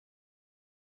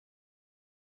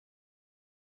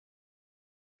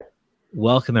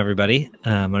Welcome, everybody.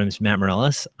 My name is Matt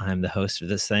Morellis. I'm the host of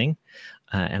this thing,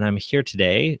 and I'm here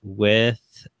today with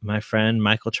my friend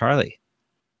Michael Charlie.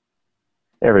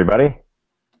 Hey everybody.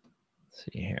 Let's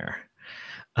see here.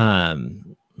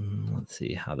 Let's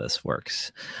see how this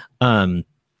works. Um,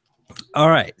 all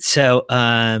right. So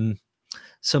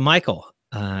Michael,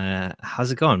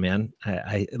 how's it going, man?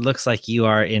 It looks like you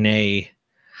are in a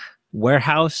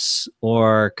warehouse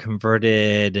or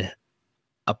converted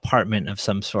apartment of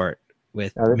some sort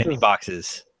with Now many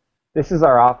boxes. this is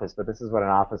our office, but this is what an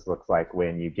office looks like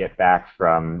when you get back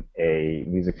from a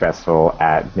music festival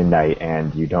at midnight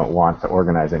and you don't want to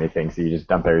organize anything, so you just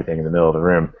dump everything in the middle of the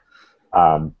room.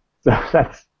 So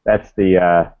that's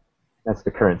the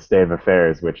current state of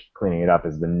affairs, which cleaning it up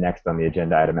is the next on the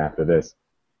agenda item after this.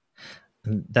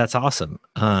 That's awesome.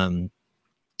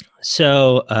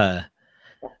 So uh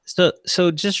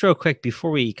so just real quick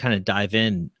before we kind of dive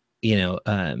in, you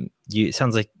it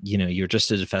sounds like you're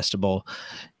just at a festival.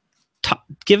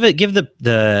 Give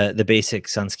the basic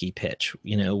Sunski pitch.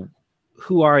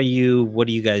 Who are you? What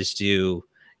do you guys do?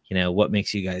 What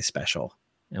makes you guys special?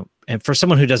 And for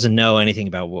someone who doesn't know anything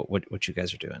about what you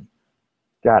guys are doing.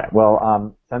 Got it.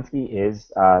 Well, Sunsky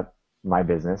is my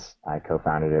business. I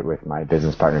co-founded it with my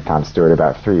business partner Tom Stewart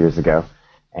about 3 years ago,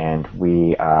 and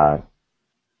we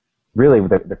really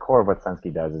the core of what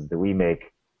Sunsky does is that we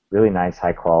make really nice,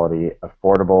 high quality,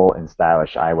 affordable, and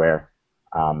stylish eyewear.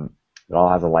 It all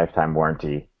has a lifetime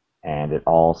warranty, and it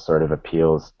all sort of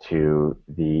appeals to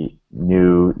the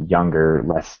new, younger,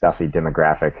 less stuffy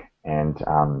demographic. And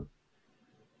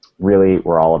really,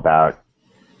 we're all about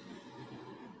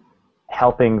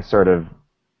helping sort of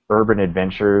urban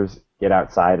adventurers get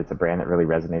outside. It's a brand that really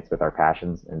resonates with our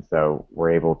passions, and so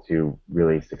we're able to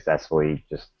really successfully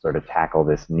just sort of tackle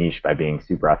this niche by being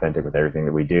super authentic with everything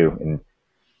that we do. And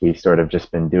we've sort of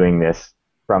just been doing this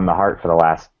from the heart for the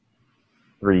last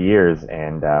 3 years,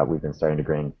 and we've been starting to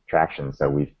gain traction. So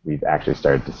we've actually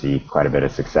started to see quite a bit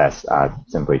of success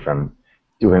simply from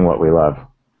doing what we love.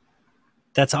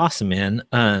 That's awesome, man.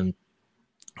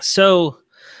 So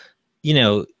you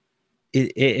know,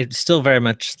 it still very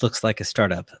much looks like a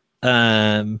startup.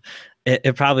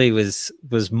 It probably was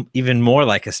even more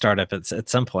like a startup at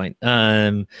some point.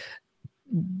 What's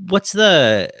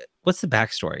the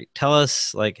backstory? Tell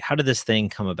us, like, how did this thing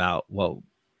come about? Well,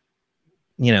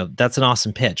 that's an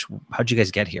awesome pitch. How'd you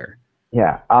guys get here?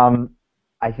 Yeah.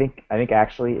 I think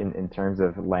actually in terms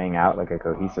of laying out like a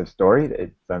cohesive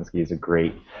story, Sunsky is a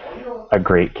great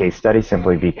case study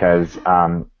simply because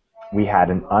we had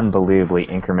an unbelievably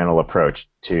incremental approach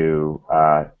to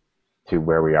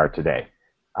where we are today.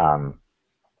 Um,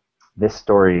 this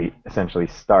story essentially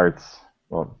starts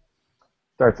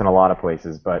in a lot of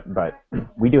places, but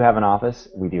we do have an office,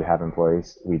 we do have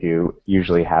employees, we do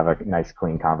usually have a nice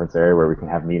clean conference area where we can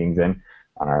have meetings in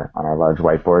on our large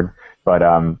whiteboard. But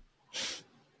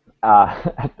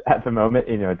at the moment,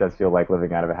 it does feel like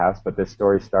living out of a house. But this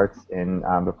story starts in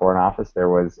before an office. There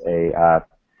was a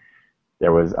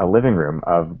living room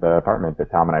of the apartment that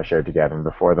Tom and I shared together. And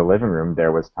before the living room,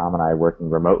 there was Tom and I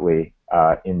working remotely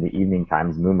in the evening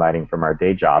times, moonlighting from our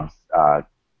day jobs,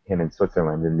 him in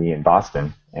Switzerland and me in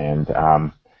Boston. And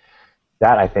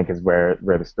that, I think, is where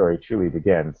the story truly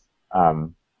begins.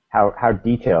 How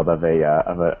detailed of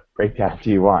a breakdown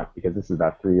do you want? Because this is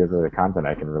about 3 years worth of content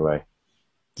I can relay.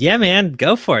 Yeah, man,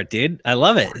 go for it, dude. I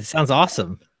love it. It sounds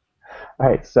awesome. All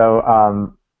right, so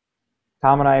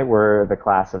Tom and I were the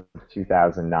class of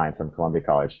 2009 from Columbia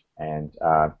College, and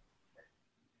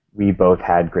we both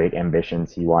had great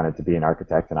ambitions. He wanted to be an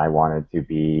architect, and I wanted to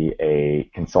be a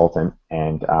consultant.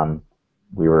 And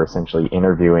we were essentially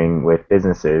interviewing with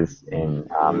businesses in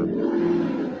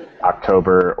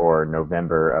October or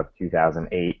November of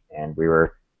 2008, and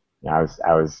I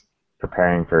was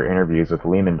preparing for interviews with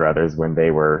Lehman Brothers when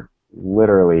they were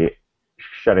literally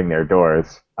shutting their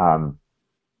doors.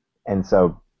 And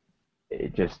so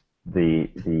it just the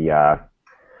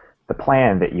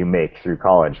plan that you make through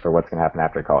college for what's going to happen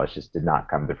after college just did not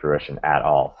come to fruition at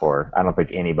all for I don't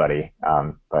think anybody.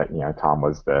 But Tom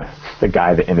was the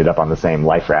guy that ended up on the same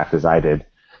life raft as I did,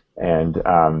 and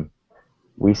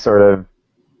we sort of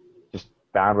just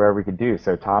found whatever we could do.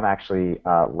 So Tom actually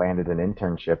landed an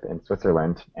internship in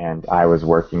Switzerland, and I was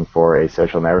working for a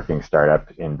social networking startup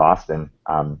in Boston.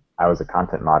 I was a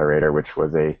content moderator, which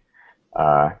was a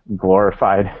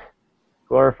glorified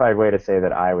way to say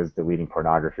that I was deleting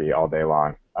pornography all day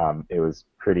long. It was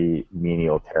pretty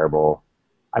menial, terrible.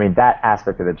 I mean, that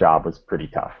aspect of the job was pretty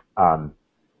tough. And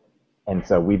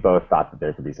so we both thought that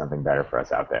there could be something better for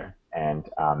us out there. And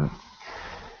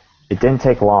it didn't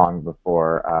take long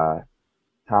before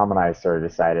Tom and I sort of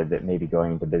decided that maybe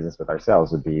going into business with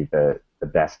ourselves would be the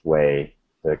best way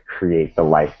to create the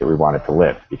life that we wanted to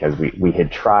live, because we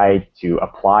had tried to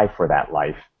apply for that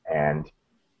life and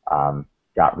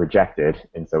got rejected,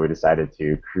 and so we decided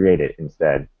to create it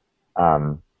instead.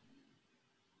 Um,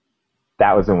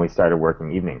 that was when we started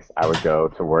working evenings. I would go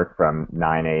to work from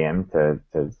 9 a.m. to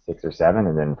 6 or 7,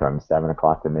 and then from 7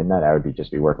 o'clock to midnight, I would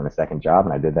just be working a second job,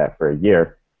 and I did that for a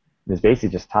year. It was basically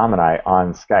just Tom and I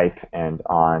on Skype and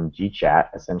on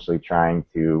GChat, essentially trying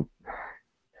to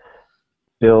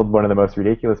build one of the most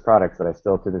ridiculous products that I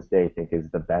still to this day think is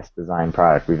the best design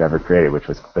product we've ever created, which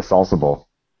was the Salsable.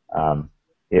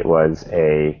 It was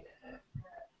a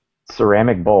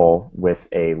ceramic bowl with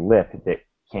a lip that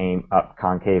came up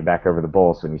concave back over the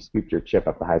bowl, so when you scooped your chip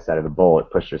up the high side of the bowl, it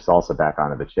pushed your salsa back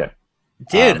onto the chip.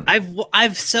 Dude,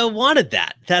 I've so wanted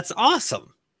that. That's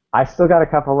awesome. I still got a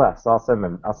couple left, so I'll send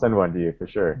them. I'll send one to you for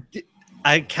sure.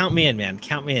 Count me in, man.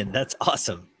 Count me in. That's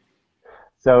awesome.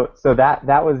 So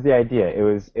that was the idea. It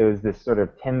was this sort of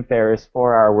Tim Ferriss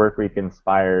 4-hour work week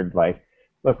inspired, like,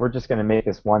 look, we're just going to make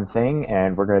this one thing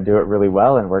and we're going to do it really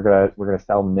well, and we're going to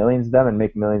sell millions of them and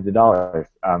make millions of dollars.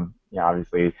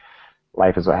 Obviously,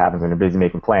 life is what happens when you're busy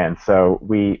making plans. So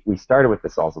we started with the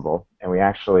Salsable, and we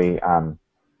actually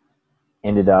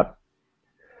ended up.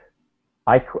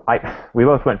 We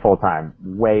both went full time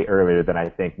way earlier than I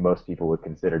think most people would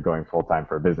consider going full time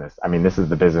for a business. I mean, this is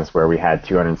the business where we had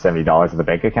 $270 in the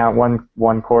bank account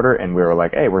one quarter, and we were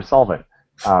like, hey, we're solvent.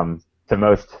 To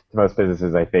most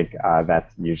businesses, I think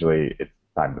that's usually it's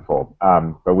time to fold.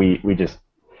 But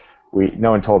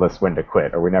no one told us when to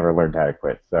quit, or we never learned how to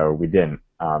quit, so we didn't.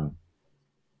 And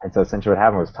so essentially what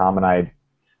happened was Tom and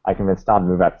I convinced Tom to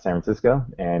move out to San Francisco,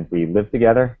 and we lived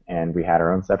together, and we had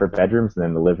our own separate bedrooms, and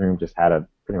then the living room just had a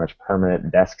pretty much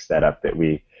permanent desk set up that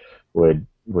we would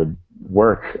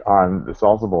work on the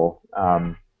Salsable.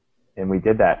 And we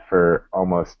did that for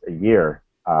almost a year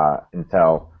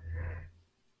until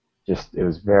just it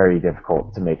was very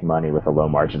difficult to make money with a low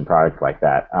margin product like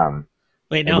that.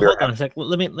 Wait, now hold on a sec.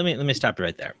 Let me stop you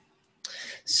right there.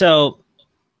 So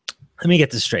let me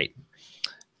get this straight.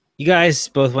 You guys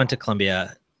both went to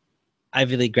Columbia,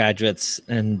 Ivy League graduates,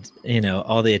 and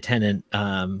all the attendant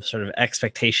sort of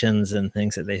expectations and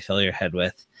things that they fill your head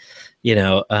with.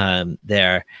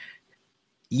 There,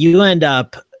 you end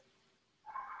up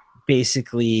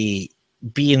basically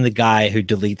being the guy who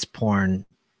deletes porn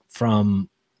from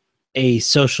a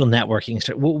social networking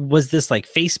startup. Was this like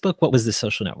Facebook? What was the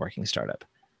social networking startup?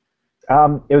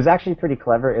 It was actually pretty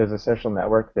clever. It was a social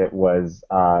network that was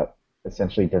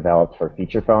essentially developed for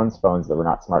feature phones that were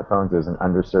not smartphones. It was an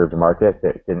underserved market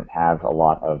that didn't have a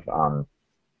lot of.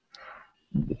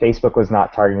 Facebook was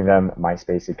not targeting them.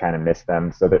 MySpace had kind of missed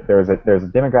them. So that there's a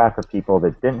demographic of people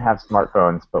that didn't have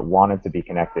smartphones but wanted to be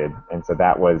connected, and so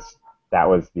that was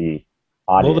the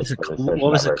audience.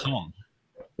 What was it called?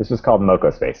 This was called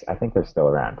MocoSpace. I think they're still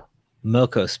around.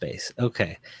 MocoSpace.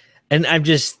 Okay. And I'm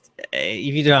just,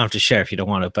 you don't have to share if you don't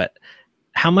want to, but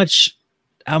how much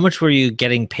were you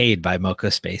getting paid by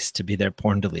MocoSpace to be their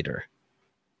porn deleter?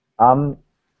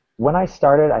 When I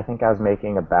started, I think I was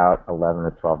making about $11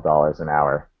 or $12 an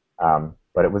hour.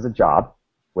 But it was a job,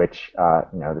 which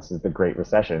this is the Great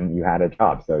Recession. You had a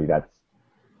job, so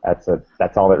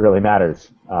that's all that really matters.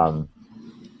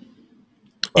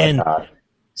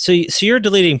 So you're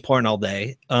deleting porn all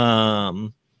day,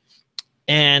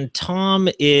 and Tom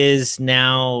is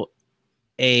now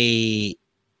an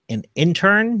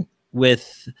intern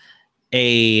with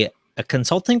a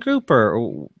consulting group,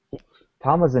 or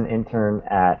Tom was an intern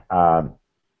at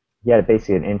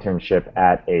basically an internship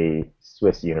at a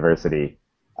Swiss university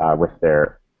with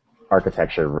their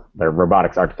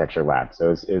robotics architecture lab.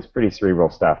 So it was pretty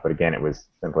cerebral stuff, but again, it was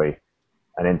simply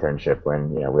an internship when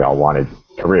we all wanted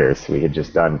careers. We had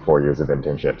just done 4 years of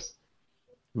internships.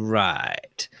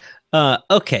 Right.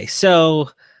 Okay. So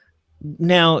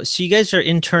now, so you guys are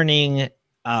interning,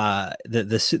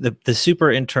 the super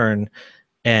intern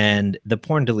and the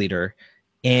porn deleter,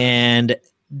 and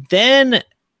then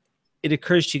it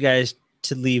occurs to you guys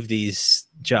to leave these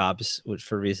jobs, which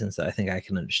for reasons that I think I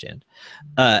can understand.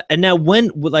 And now, walk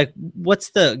me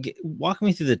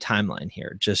through the timeline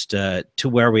here, just to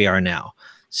where we are now.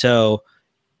 So,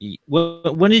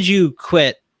 when did you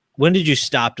quit? When did you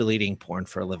stop deleting porn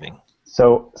for a living?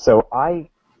 So I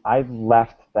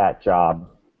left that job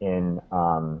in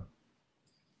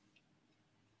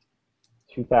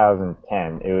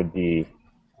 2010. It would be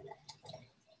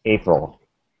April.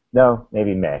 No,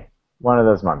 maybe May. One of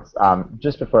those months,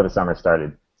 just before the summer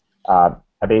started. I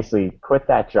basically quit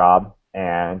that job,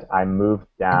 and I moved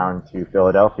down to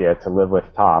Philadelphia to live with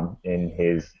Tom in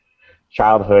his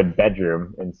childhood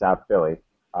bedroom in South Philly,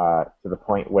 to the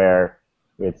point where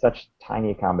we had such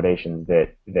tiny accommodations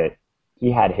that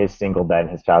he had his single bed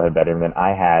in his childhood bedroom, and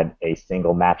I had a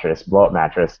single mattress, blow-up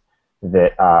mattress,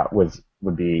 that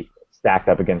would be stacked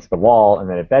up against the wall, and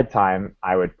then at bedtime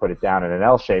I would put it down in an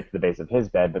L shape to the base of his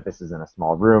bed. But this is in a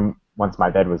small room. Once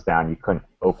my bed was down, you couldn't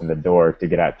open the door to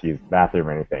get out to use the bathroom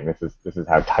or anything. This is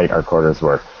how tight our quarters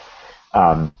were.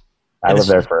 I lived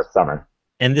there for a summer.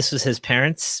 And this was his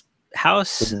parents' This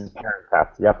house? is his parents'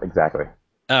 house. Yep, exactly.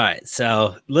 All right.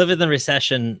 So living the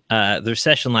recession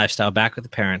lifestyle back with the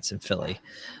parents in Philly.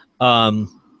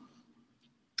 Um,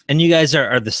 and you guys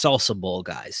are the salsa bowl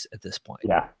guys at this point.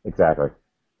 Yeah, exactly.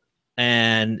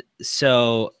 And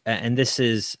so, and this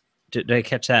is, did I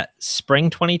catch that? Spring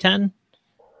 2010?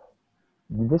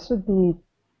 This would be,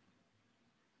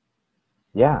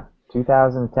 yeah,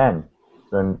 2010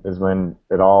 is when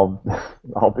it all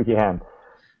all began.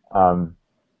 Um,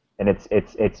 and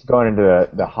it's going into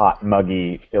the hot,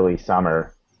 muggy Philly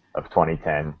summer of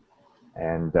 2010,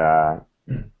 and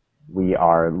we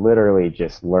are literally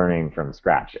just learning from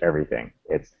scratch everything.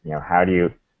 It's, how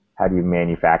do you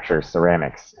manufacture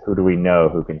ceramics? Who do we know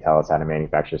who can tell us how to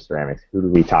manufacture ceramics? Who do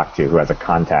we talk to who has a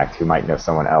contact who might know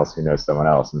someone else who knows someone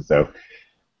else? And so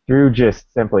through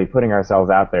just simply putting ourselves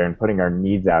out there and putting our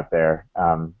needs out there,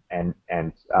 and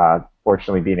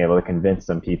fortunately being able to convince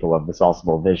some people of the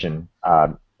Salsable vision,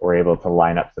 we're able to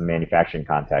line up some manufacturing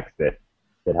contacts that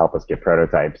help us get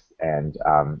prototypes, and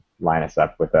line us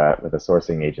up with a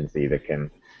sourcing agency that can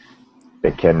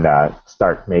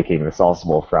start making the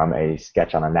Salsable from a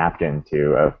sketch on a napkin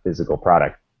to a physical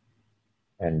product.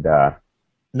 And you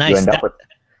Nice. end up with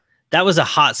That was a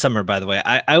hot summer, by the way.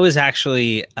 I was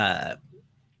actually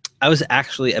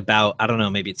about, I don't know,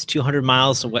 maybe it's 200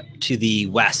 miles to the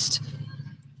west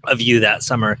of you that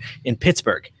summer in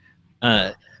Pittsburgh,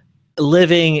 uh,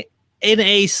 living in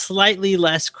a slightly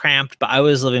less cramped, but I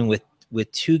was living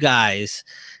with two guys.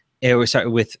 We started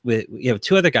with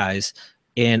two other guys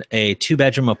in a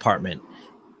 2-bedroom apartment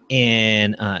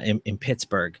in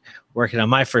Pittsburgh, working on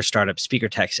my first startup,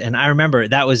 SpeakerText. And I remember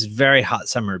that was very hot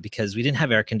summer because we didn't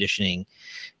have air conditioning,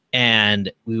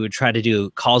 and we would try to do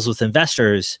calls with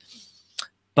investors,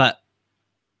 but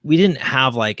we didn't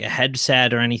have like a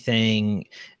headset or anything.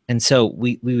 And so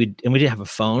we didn't have a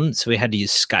phone, so we had to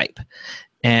use Skype.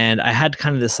 And I had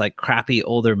kind of this like crappy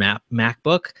older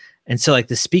MacBook. And so like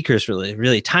the speaker's really,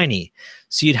 really tiny.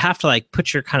 So you'd have to like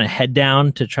put your kind of head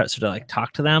down to try to like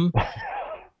talk to them.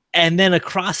 And then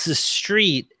across the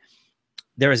street,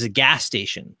 there was a gas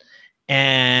station.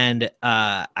 And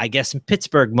I guess in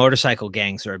Pittsburgh, motorcycle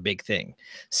gangs are a big thing.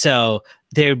 So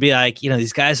there would be like,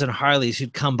 these guys on Harleys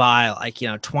who'd come by, like,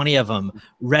 20 of them,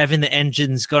 revving the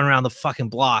engines, going around the fucking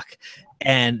block.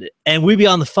 And we'd be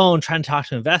on the phone trying to talk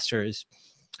to investors,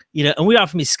 and we'd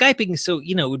often be Skyping. So,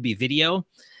 it would be video.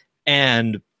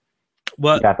 And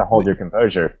you have to hold your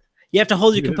composure. You have to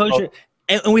hold your composure.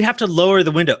 And we'd have to lower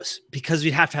the windows because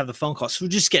we'd have to have the phone call. So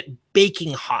we'd just get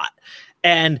baking hot.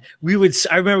 And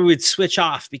I remember we'd switch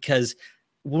off, because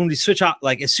when we switch off,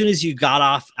 like as soon as you got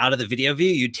out of the video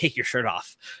view, you'd take your shirt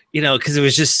off, because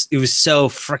it was so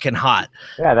freaking hot.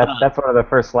 Yeah, that's one of the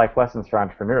first life lessons for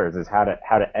entrepreneurs, is how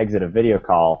to exit a video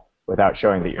call without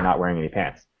showing that you're not wearing any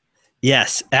pants.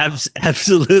 Yes,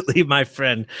 absolutely, my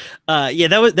friend. Yeah,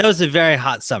 that was a very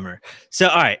hot summer. So,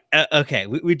 all right, okay,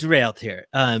 we derailed here.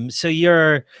 So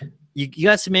you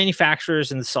got some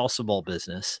manufacturers in the salsa bowl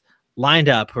business lined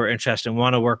up who are interested and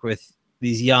want to work with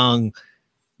these young,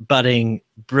 budding,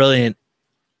 brilliant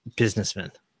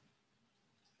businessmen.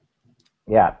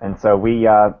 Yeah, and so we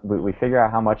figure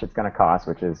out how much it's going to cost,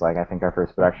 which is like, I think our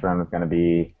first production run was going to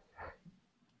be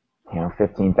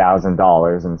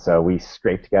 $15,000, and so we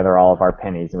scrape together all of our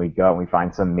pennies, and we go and we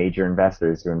find some major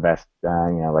investors who invest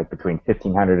like between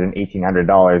 $1,500 and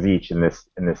 $1,800 each in this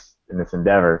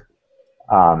endeavor,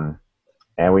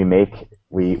 and we make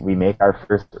our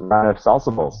first run of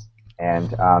salsa bowls,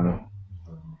 and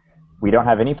we don't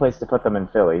have any place to put them in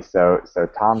Philly, so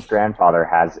Tom's grandfather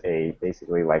has a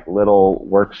basically like little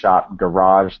workshop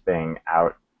garage thing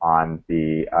out on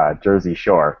the Jersey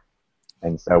Shore.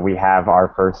 And so we have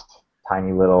our first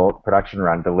tiny little production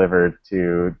run delivered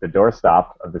to the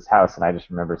doorstop of this house, and I just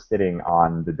remember sitting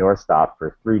on the doorstop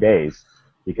for 3 days,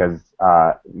 because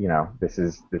this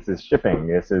is shipping,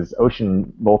 this is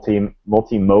ocean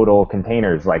multimodal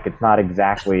containers. Like, it's not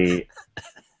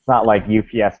like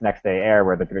UPS next day air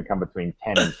where they're going to come between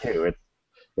 10 and 2.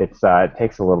 It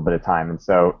takes a little bit of time, and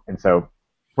so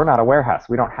we're not a warehouse.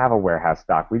 We don't have a warehouse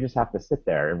stock. We just have to sit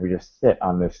there, and we just sit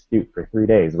on this stoop for 3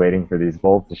 days waiting for these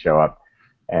bowls to show up.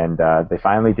 And they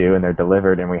finally do, and they're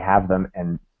delivered, and we have them.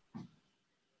 And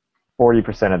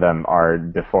 40% of them are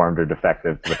deformed or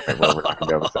defective to the point where we're not going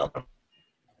to be able to sell them.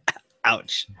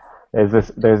 Ouch. There's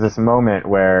this moment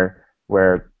where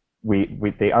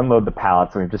they unload the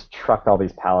pallets, and we've just trucked all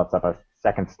these pallets up a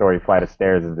second story flight of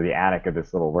stairs into the attic of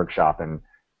this little workshop, and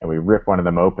we rip one of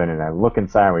them open, and I look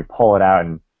inside, and we pull it out,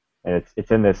 and it's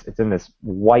in this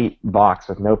white box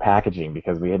with no packaging,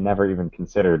 because we had never even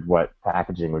considered what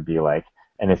packaging would be like,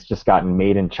 and it's just gotten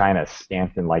made in China,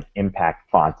 stamped in like impact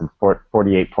fonts and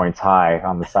 48 points high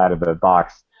on the side of the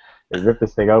box. They rip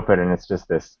this thing open, and it's just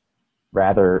this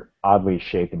rather oddly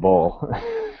shaped bowl.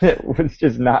 It was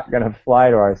just not going to fly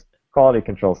to our quality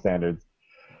control standards.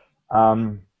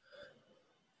 And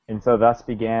so thus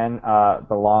began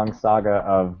the long saga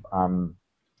of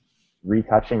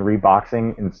retouching,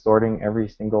 reboxing, and sorting every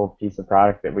single piece of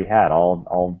product that we had,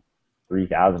 all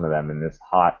 3,000 of them in this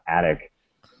hot attic.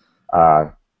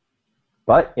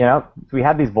 But, we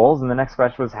had these bowls, and the next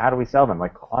question was, how do we sell them?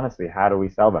 Like, honestly, how do we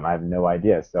sell them? I have no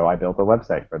idea. So I built a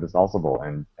website for the Salsa Bowl,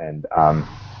 and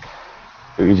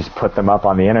you just put them up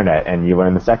on the internet, and you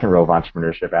learn the second rule of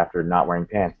entrepreneurship after not wearing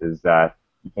pants is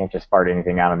you can't just fart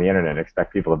anything out on the internet and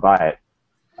expect people to buy it.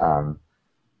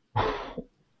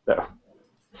 So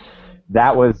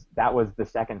that was the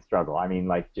second struggle. I mean,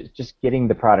 like just getting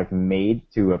the product made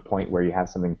to a point where you have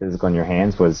something physical in your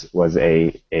hands was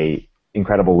a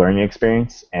incredible learning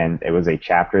experience, and it was a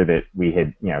chapter that we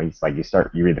had. It's like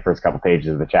you read the first couple pages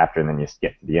of the chapter, and then you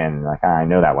skip to the end, and like, I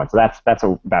know that one. So that's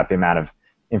about the amount of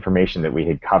information that we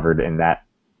had covered in that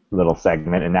little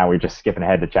segment, and now we're just skipping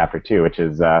ahead to chapter 2, which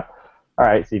is all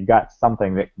right. So you've got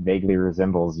something that vaguely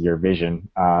resembles your vision.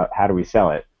 How do we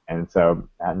sell it? And so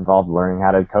that involved learning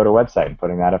how to code a website and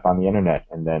putting that up on the internet,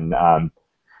 and then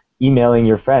emailing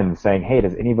your friends saying, hey,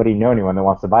 does anybody know anyone that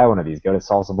wants to buy one of these? Go to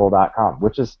salsabowl.com,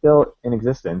 which is still in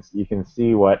existence. You can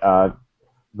see what it's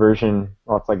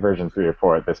like version 3 or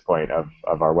 4 at this point of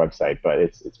our website, but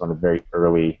it's one of the very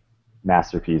early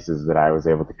masterpieces that I was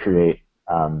able to create.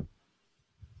 And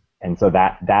so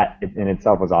that in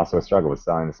itself was also a struggle with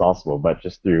selling the Salsa Bowl, but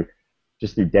just through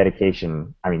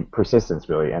dedication, persistence,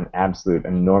 really, an absolute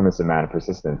enormous amount of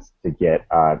persistence to get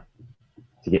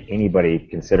anybody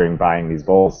considering buying these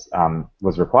bowls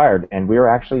was required, and we were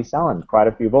actually selling quite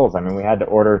a few bowls. We had to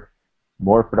order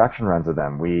more production runs of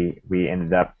them. We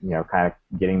ended up, kind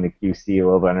of getting the QC a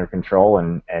little bit under control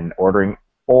and ordering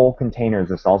full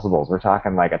containers of salsa bowls. We're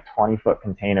talking like a 20-foot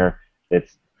container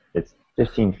that's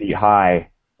 15 feet high,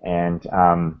 and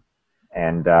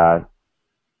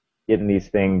getting these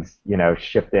things,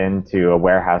 shipped into a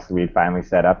warehouse that we'd finally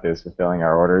set up that was fulfilling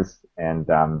our orders, and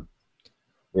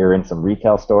we were in some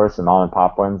retail stores, some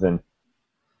mom-and-pop ones, and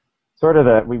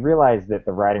we realized that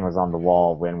the writing was on the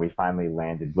wall when we finally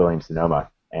landed Williams-Sonoma,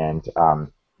 and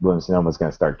Williams-Sonoma was going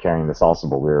to start carrying the Salsa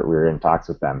Bowl. We were in talks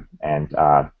with them, and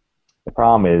the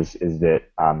problem is that,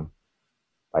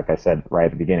 like I said right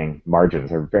at the beginning,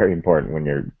 margins are very important when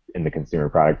you're in the consumer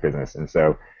product business, and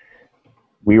so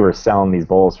we were selling these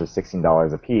bowls for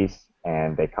 $16 a piece,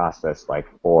 and they cost us like $4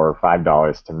 or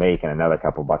 $5 to make and another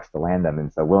couple bucks to land them.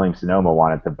 And so Williams-Sonoma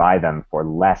wanted to buy them for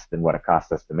less than what it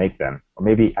cost us to make them. Or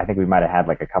maybe, I think we might have had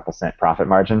like a couple cent profit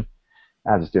margin.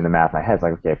 I was just doing the math in my head. It's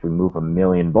like, okay, if we move 1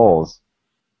 million bowls,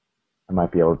 I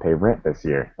might be able to pay rent this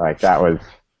year. Like that was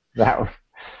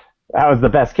the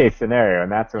best case scenario,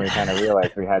 and that's when we kind of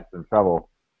realized we had some trouble.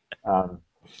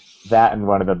 That and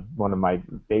one of my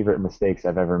favorite mistakes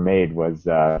I've ever made was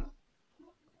kind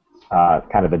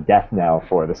of a death knell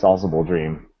for the Salsa Bowl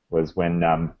dream was when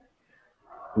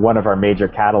one of our major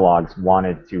catalogs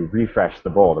wanted to refresh the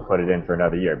bowl to put it in for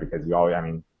another year, because you always,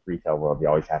 retail world, you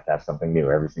always have to have something new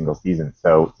every single season.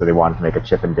 So they wanted to make a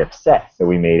chip and dip set. So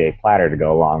we made a platter to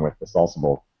go along with the Salsa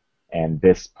Bowl, and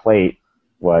this plate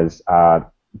was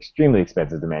extremely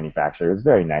expensive to manufacture. It was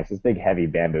very nice, this big heavy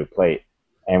bamboo plate.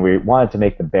 And we wanted to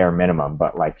make the bare minimum,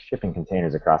 but like shipping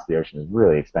containers across the ocean is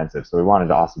really expensive. So we wanted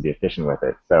to also be efficient with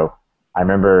it. So I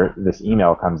remember this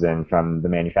email comes in from the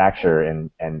manufacturer,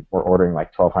 and we're ordering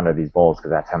like 1,200 of these bowls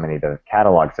because that's how many the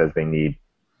catalog says they need.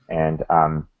 And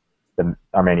our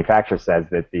manufacturer says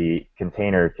that the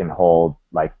container can hold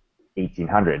like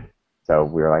 1,800. So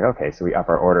we were like, okay, so we up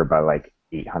our order by like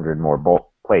 800 more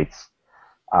plates.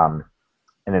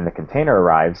 And then the container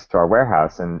arrives to our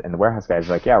warehouse, and the warehouse guy's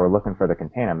like, yeah, we're looking for the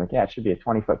container. I'm like, yeah, it should be a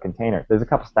 20-foot container. There's a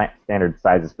couple standard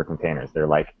sizes for containers. They're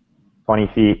like 20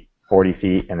 feet, 40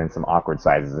 feet, and then some awkward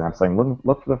sizes. And I'm saying,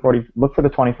 look for the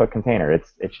 20-foot container. It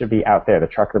should be out there. The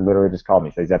trucker literally just called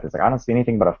me. So he's at this, like, I don't see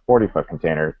anything but a 40-foot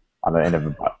container on the end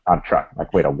of a truck. I'm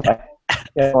like, wait, a what?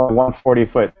 Yeah, one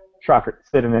 40-foot truck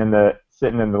sitting in the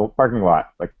parking lot.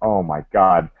 Like, oh my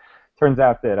God. turns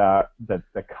out that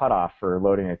the cutoff for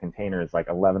loading a container is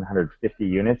like 1,150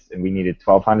 units, and we needed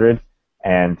 1,200.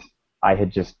 And I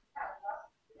had just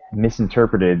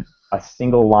misinterpreted a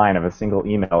single line of a single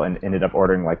email and ended up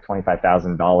ordering like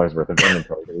 $25,000 worth of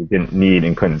inventory that we didn't need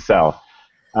and couldn't sell.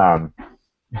 Um,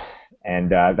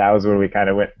 and that was where we kind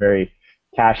of went very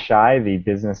cash shy. The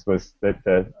business was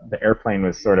the airplane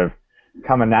was sort of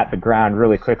coming at the ground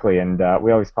really quickly, and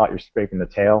we always call it you're scraping the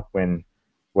tail when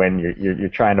you're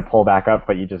trying to pull back up,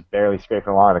 but you just barely scrape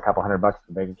along with a couple $100 in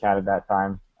the bank account at that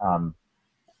time.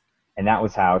 And that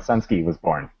was how Sunski was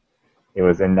born. It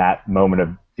was in that moment of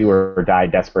do or die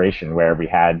desperation where we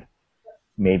had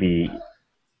maybe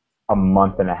a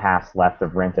month and a half left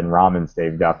of rent and ramen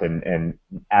saved up, and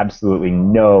absolutely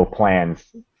no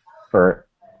plans for,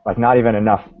 like, not even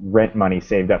enough rent money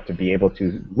saved up to be able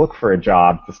to look for a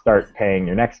job to start paying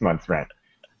your next month's rent.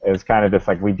 It was kind of just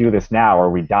like, we do this now or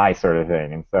we die sort of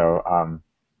thing. And so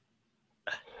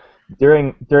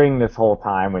during this whole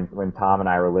time when Tom and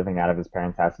I were living out of his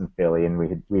parents' house in Philly, and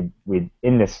we'd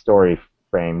in this story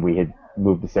frame, we had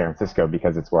moved to San Francisco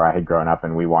because it's where I had grown up,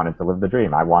 and we wanted to live the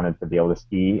dream. I wanted to be able to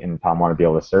ski, and Tom wanted to be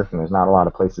able to surf, and there's not a lot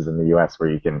of places in the U.S. where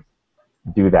you can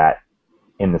do that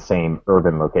in the same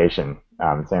urban location.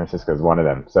 San Francisco is one of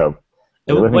them. So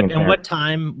what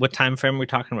time frame are we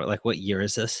talking about? Like, what year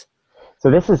is this?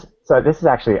 So this is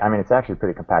actually, I mean, it's actually a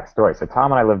pretty compact story. So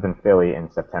Tom and I lived in Philly in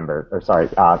through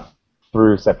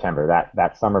September,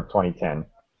 that summer of 2010.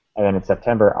 And then in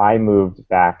September, I moved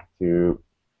back to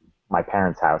my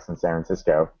parents' house in San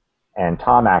Francisco. And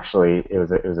Tom actually, it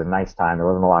was a nice time. There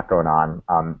wasn't a lot going on.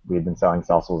 We had been selling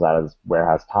salsables out of his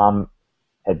warehouse. Tom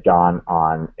had gone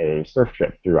on a surf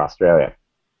trip through Australia.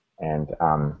 And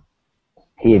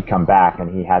he had come back,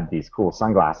 and he had these cool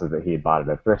sunglasses that he had bought at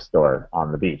a thrift store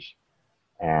on the beach.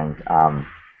 And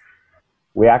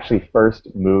we actually first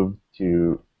moved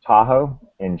to Tahoe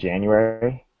in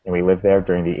January, and we lived there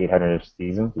during the 800-inch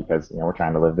season because, we're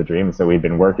trying to live the dream. And so we'd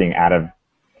been working out of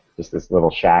just this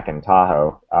little shack in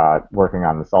Tahoe, working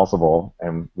on the Salsa Bowl,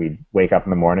 and we'd wake up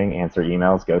in the morning, answer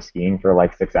emails, go skiing for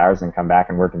like 6 hours, and come back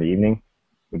and work in the evening.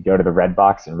 We'd go to the Red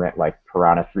Box and rent like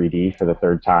Piranha 3D for the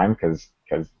third time because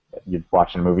you'd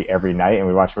watch a movie every night, and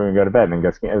we'd watch a movie and go to bed and then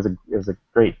go skiing. It was a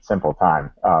great, simple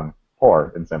time.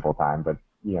 Poor and simple time, but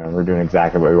we're doing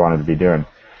exactly what we wanted to be doing.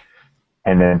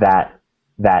 And then that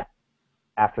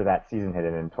after that season hit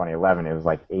in 2011, it was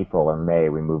like April or May,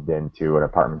 we moved into an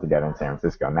apartment together in San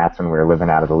Francisco, and that's when we were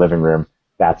living out of the living room.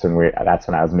 That's when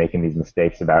I was making these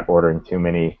mistakes about ordering too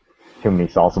many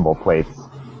salsa bowl plates,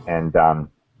 and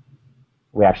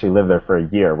we actually lived there for a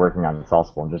year working on the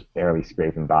salsa bowl and just barely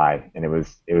scraping by. And it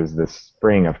was the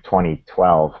spring of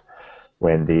 2012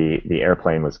 when the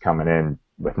airplane was coming in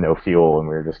with no fuel, and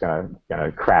we were just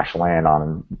gonna crash land on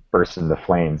and burst into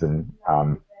flames. And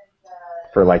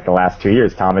for like the last 2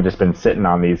 years, Tom had just been sitting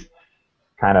on these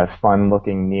kind of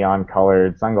fun-looking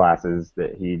neon-colored sunglasses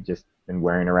that he'd just been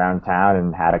wearing around town,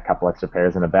 and had a couple extra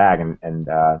pairs in a bag. And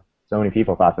so many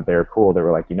people thought that they were cool. They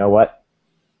were like, you know what?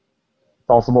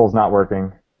 Salsa Bowl is not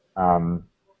working.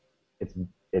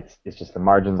 It's just the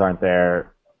margins aren't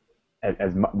there.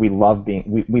 We love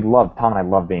Tom and I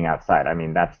love being outside. I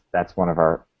mean, that's one of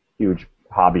our huge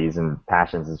hobbies and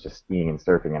passions, is just skiing and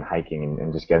surfing and hiking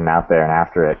and just getting out there and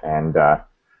after it. And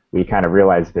we kind of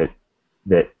realized that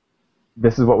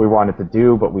this is what we wanted to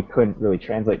do, but we couldn't really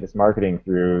translate this marketing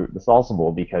through the Salsa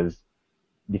Bowl because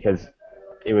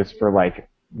it was for like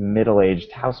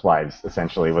middle-aged housewives,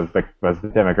 essentially, was the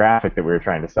demographic that we were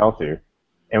trying to sell to.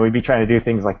 And we'd be trying to do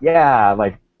things like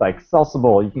Salsa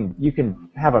Bowl, you can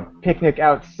have a picnic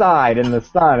outside in the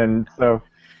sun. And so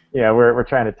we're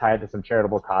trying to tie it to some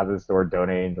charitable causes, so we're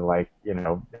donating to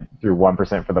through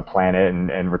 1% for the planet,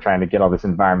 and we're trying to get all this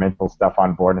environmental stuff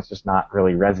on board, and it's just not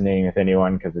really resonating with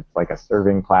anyone because it's like a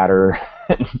serving platter,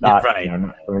 not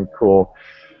something cool.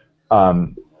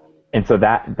 And so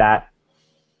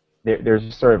there's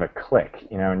just sort of a click,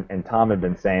 and Tom had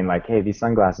been saying like, hey, these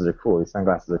sunglasses are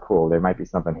cool, there might be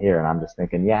something here. And I'm just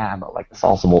thinking, yeah, but like the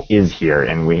Salsa Bowl is here,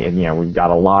 and we've got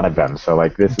a lot of them, so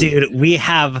like this we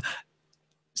have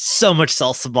so much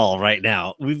salsa ball right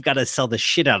now. We've got to sell the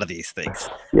shit out of these things.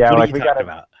 Yeah, what are you talking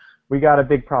about? We got a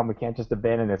big problem. We can't just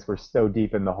abandon this. We're so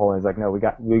deep in the hole. And he's like, no,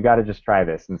 we got to just try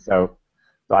this. And so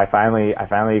I finally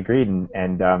agreed,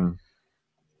 and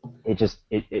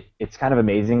it's kind of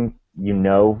amazing,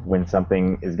 when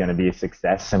something is going to be a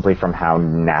success simply from how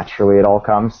naturally it all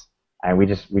comes. And we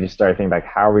just started thinking, like,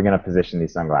 how are we going to position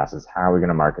these sunglasses? How are we going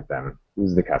to market them?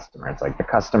 Who's the customer? It's like, the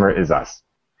customer is us.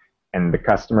 And the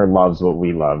customer loves what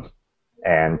we love.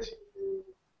 And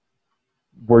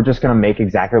we're just going to make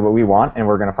exactly what we want, and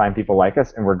we're going to find people like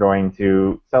us, and we're going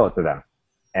to sell it to them,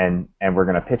 and we're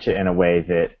going to pitch it in a way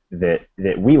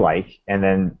that we like, and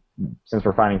then since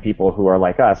we're finding people who are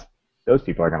like us, those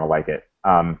people are going to like it.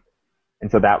 And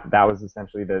so that was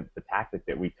essentially the tactic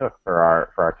that we took for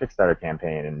our Kickstarter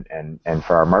campaign and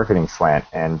for our marketing slant.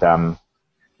 And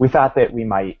we thought that we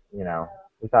might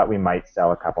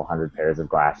sell a couple hundred pairs of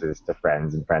glasses to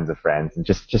friends and friends of friends, and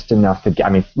just enough to get. I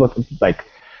mean, look, like,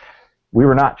 we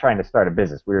were not trying to start a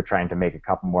business. We were trying to make a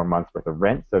couple more months worth of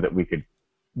rent so that we could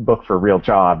look for real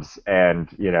jobs and,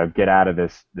 get out of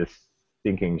this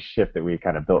stinking ship that we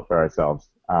kind of built for ourselves.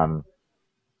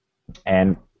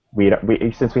 And we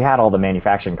since we had all the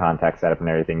manufacturing contacts set up and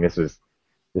everything, this was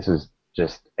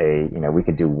just we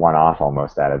could do one-off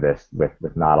almost out of this with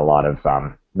not a lot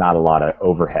of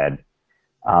overhead.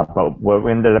 But what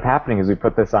ended up happening is we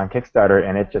put this on Kickstarter,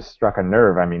 and it just struck a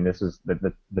nerve. I mean, this was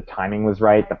the timing was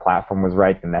right, the platform was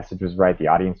right, the message was right, the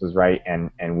audience was right,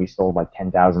 and we sold like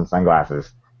 10,000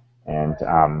 sunglasses, and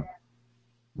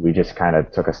we just kind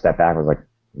of took a step back and was like,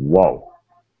 whoa.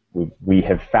 We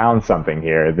have found something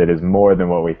here that is more than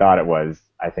what we thought it was.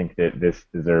 I think that this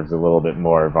deserves a little bit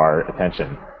more of our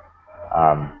attention.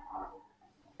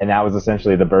 And that was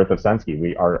essentially the birth of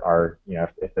Sunski.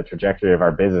 If the trajectory of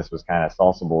our business was kind of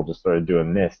salsable, just sort of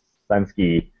doing this,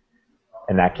 Sunski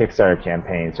and that Kickstarter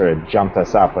campaign sort of jumped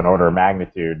us up an order of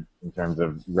magnitude in terms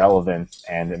of relevance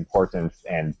and importance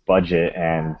and budget,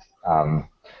 and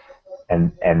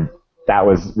that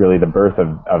was really the birth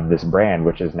of this brand,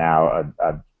 which is now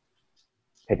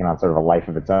taken on sort of a life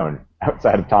of its own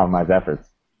outside of Tom and my's efforts.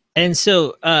 And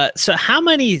so how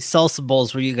many salsa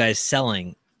bowls were you guys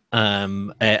selling a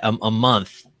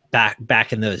month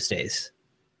back in those days?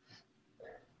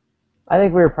 I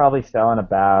think we were probably selling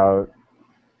about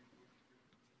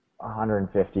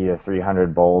 150 to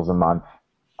 300 bowls a month,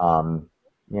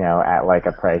 at like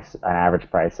an average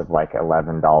price of like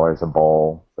 $11 a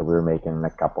bowl. So we were making a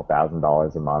couple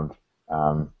 $1,000s a month,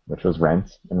 which was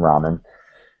rent and ramen.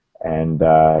 And,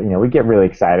 we'd get really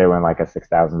excited when like a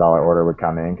 $6,000 order would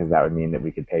come in, because that would mean that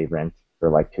we could pay rent for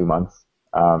like 2 months.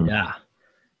 Yeah.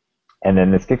 And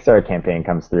then this Kickstarter campaign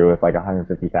comes through with like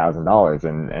 $150,000,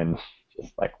 and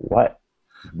just like, what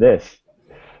is this?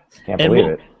 Can't believe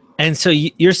it. And so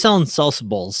you're selling salsa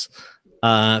bowls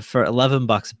for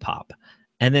 $11 a pop.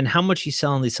 And then how much are you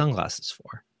selling these sunglasses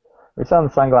for? We're selling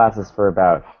sunglasses for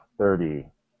about $30.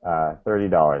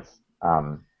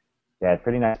 They had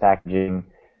pretty nice packaging.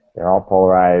 They're all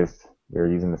polarized. They're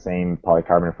using the same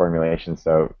polycarbonate formulation,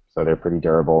 so they're pretty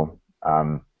durable.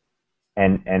 And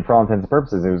for all intents and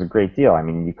purposes, it was a great deal. I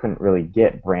mean, you couldn't really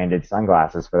get branded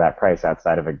sunglasses for that price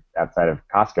outside of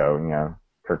Costco.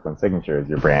 Kirkland Signature is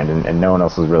your brand, and no one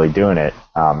else was really doing it.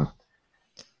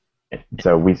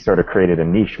 So we sort of created a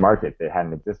niche market that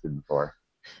hadn't existed before.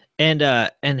 And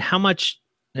how much,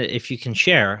 if you can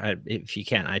share, if you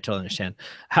can, I totally understand.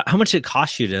 How much did it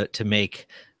cost you to make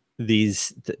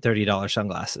these $30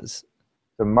 sunglasses?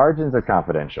 The margins are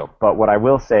confidential, but what I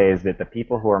will say is that the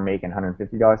people who are making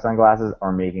 $150 sunglasses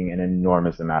are making an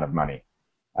enormous amount of money.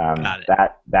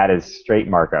 That is straight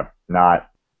markup, not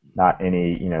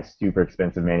any super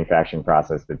expensive manufacturing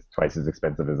process that's twice as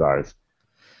expensive as ours.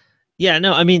 Yeah,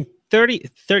 no, I mean 30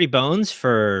 bones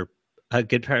for a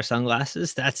good pair of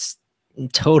sunglasses, that's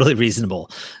totally reasonable.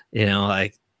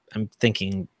 Like, I'm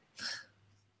thinking,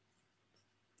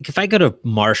 if I go to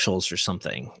Marshall's or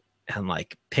something and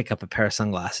like pick up a pair of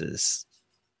sunglasses,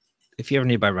 if you ever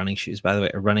need to buy running shoes, by the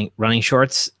way, or running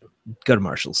shorts, go to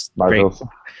Marshall's.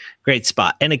 Great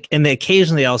spot. And they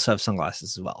occasionally also have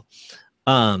sunglasses as well.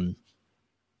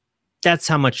 That's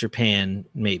how much you're paying,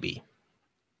 maybe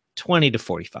 20 to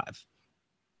 45.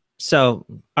 So,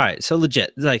 all right. So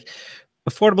legit, like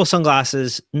affordable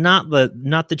sunglasses, not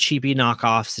the cheapy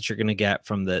knockoffs that you're going to get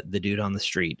from the dude on the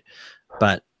street,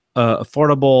 but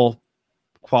affordable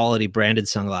quality branded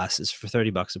sunglasses for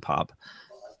 $30 a pop.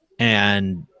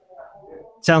 And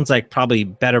sounds like probably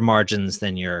better margins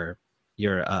than your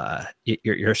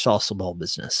salsa bowl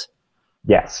business.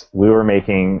 Yes, we were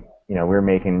making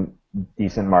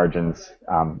decent margins.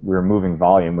 We were moving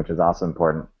volume, which is also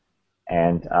important.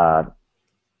 And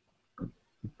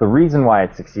the reason why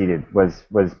it succeeded was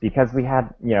because we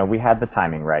had the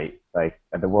timing right. Like,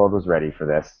 the world was ready for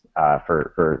this.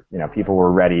 For people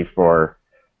were ready for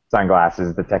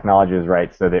sunglasses. The technology was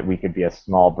right, so that we could be a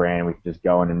small brand. We could just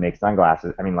go in and make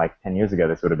sunglasses. I mean, like 10 years ago,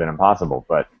 this would have been impossible.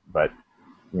 But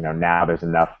now there's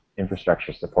enough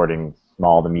infrastructure supporting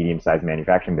small to medium-sized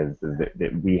manufacturing businesses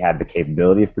that we had the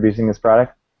capability of producing this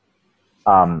product.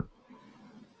 And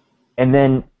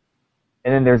then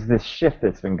and then there's this shift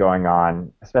that's been going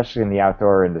on, especially in the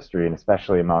outdoor industry and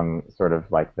especially among sort of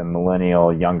like the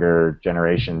millennial younger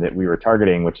generation that we were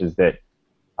targeting, which is that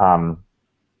um,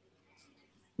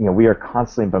 we are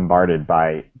constantly bombarded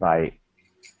by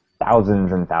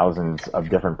thousands and thousands of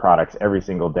different products every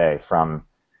single day, from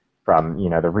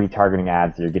the retargeting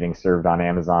ads that you're getting served on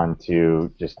Amazon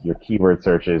to just your keyword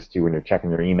searches to when you're checking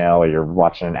your email or you're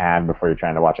watching an ad before you're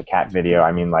trying to watch a cat video.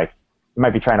 I mean, like, you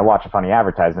might be trying to watch a funny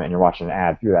advertisement and you're watching an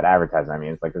ad through that advertisement. I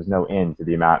mean, it's like there's no end to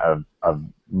the amount of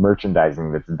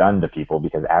merchandising that's done to people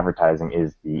because advertising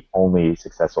is the only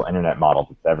successful internet model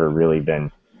that's ever really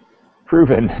been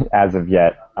proven as of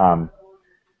yet.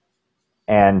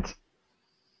 And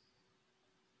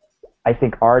I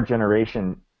think our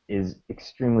generation is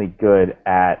extremely good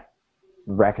at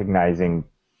recognizing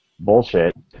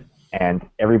bullshit, and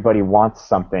everybody wants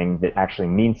something that actually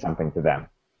means something to them.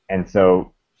 And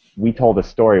so we told a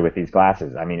story with these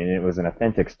glasses. I mean, and it was an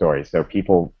authentic story. So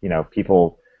people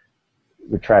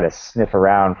would try to sniff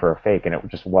around for a fake, and it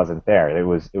just wasn't there. It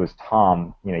was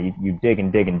Tom. You dig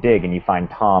and dig and dig, and you find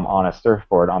Tom on a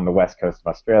surfboard on the west coast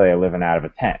of Australia, living out of a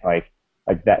tent. Like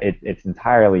that. It's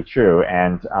entirely true.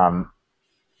 And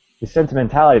the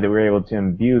sentimentality that we were able to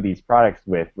imbue these products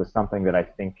with was something that I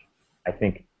think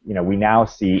we now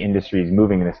see industries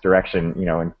moving in this direction.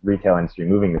 And retail industry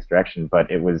moving in this direction. But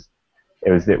it was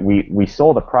that we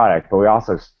sold a product, but we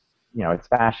also, it's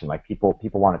fashion. Like people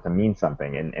want it to mean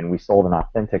something, and we sold an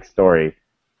authentic story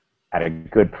at a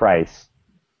good price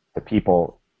to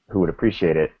people who would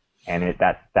appreciate it, and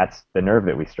that's the nerve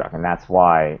that we struck, and that's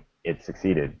why it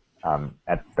succeeded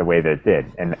at the way that it did,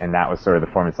 and that was sort of the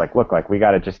form. It's like, look, like we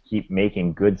got to just keep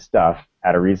making good stuff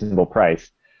at a reasonable price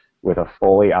with a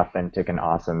fully authentic and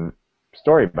awesome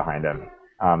story behind them.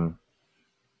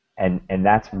 And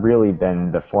that's really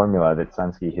been the formula that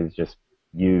Sunski has just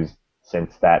used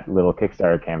since that little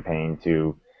Kickstarter campaign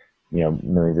to,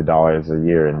 millions of dollars a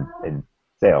year in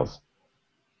sales.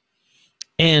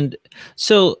 And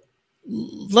so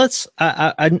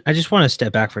I just want to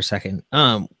step back for a second.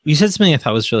 You said something I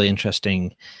thought was really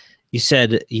interesting. You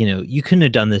said, you couldn't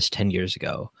have done this 10 years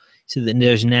ago. So then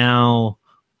there's now,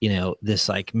 this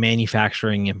like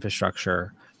manufacturing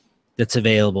infrastructure that's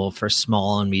available for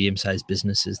small and medium-sized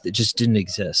businesses that just didn't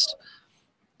exist.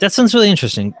 That sounds really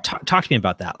interesting. Talk to me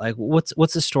about that. Like,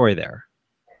 what's the story there?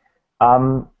 I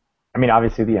mean,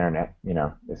 obviously the internet,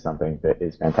 is something that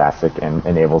is fantastic and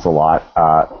enables a lot,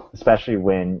 especially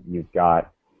when you've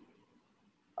got,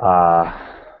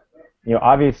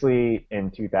 obviously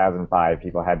in 2005,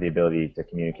 people had the ability to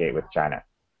communicate with China.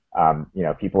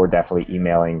 People were definitely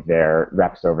emailing their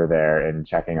reps over there and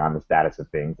checking on the status of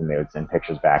things, and they would send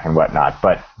pictures back and whatnot.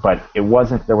 But there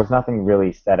was nothing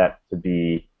really set up to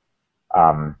be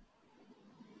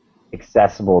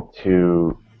accessible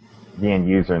to the end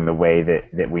user in the way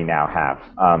that we now have.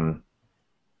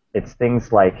 It's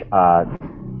things like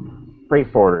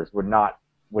freight forwarders would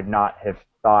not have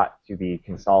thought to be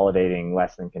consolidating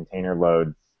less than container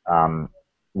loads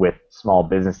with small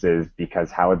businesses, because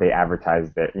how would they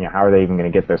advertise that? How are they even going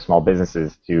to get those small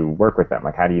businesses to work with them?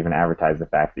 Like, how do you even advertise the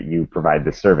fact that you provide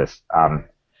this service?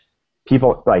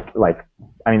 People I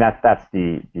mean, that's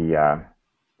the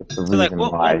So reason like,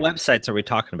 why. what websites are we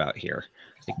talking about here?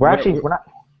 Like, We're not.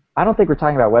 I don't think we're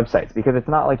talking about websites, because it's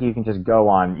not like you can just go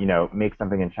on, make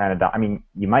something in China. I mean,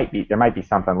 there might be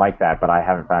something like that, but I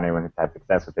haven't found anyone who's had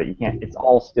success with it. You can't. It's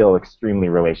all still extremely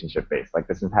relationship based. Like,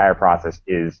 this entire process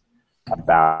is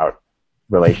about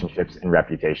relationships and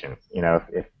reputation.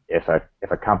 If a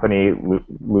company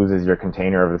loses your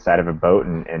container over the side of a boat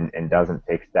and doesn't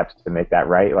take steps to make that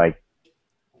right, like,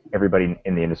 everybody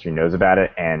in the industry knows about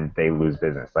it and they lose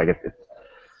business. Like,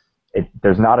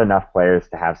 there's not enough players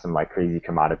to have some like crazy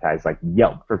commoditized like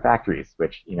Yelp for factories,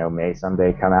 which may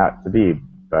someday come out to be,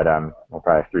 but we'll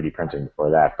probably have 3D printing before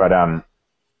that. But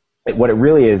what it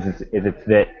really is it's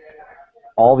that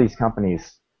all these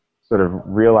companies sort of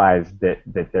realize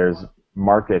that there's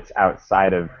markets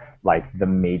outside of like the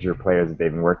major players that they've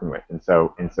been working with, and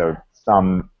so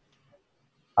some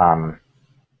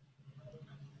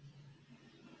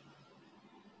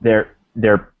they're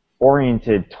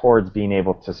oriented towards being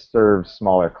able to serve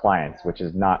smaller clients, which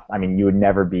is not. I mean, you would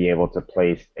never be able to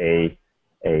place a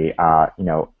 $8,000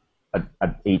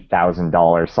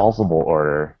 salsable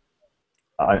order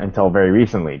until very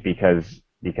recently, because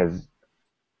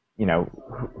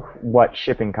what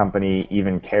shipping company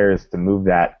even cares to move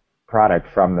that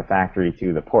product from the factory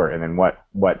to the port, and then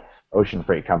what ocean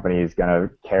freight company is going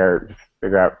to care to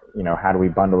figure out how do we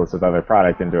bundle this with other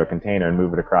product into a container and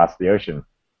move it across the ocean.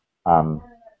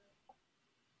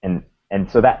 And and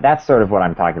so that's sort of what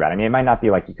I'm talking about. I mean, it might not be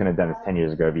like you couldn't have done this 10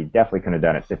 years ago, but you definitely couldn't have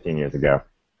done it 15 years ago.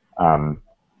 Um,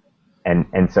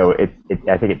 and so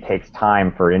I think it takes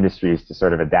time for industries to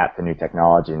sort of adapt to new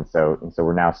technology, and so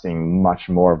we're now seeing much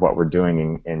more of what we're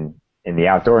doing in the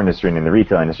outdoor industry and in the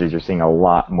retail industries. You're seeing a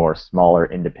lot more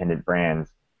smaller independent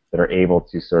brands that are able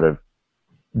to sort of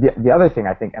the other thing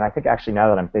I think, and I think actually now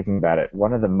that I'm thinking about it,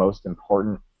 one of the most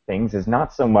important things is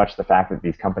not so much the fact that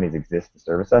these companies exist to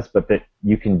service us, but that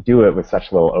you can do it with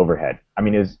such little overhead. I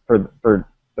mean, is for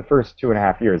the first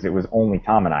 2.5 years, it was only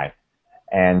Tom and I,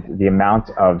 and the amount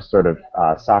of sort of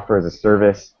software as a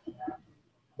service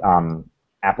um,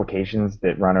 applications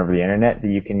that run over the internet that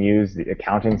you can use, the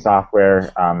accounting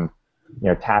software,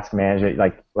 task management,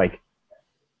 like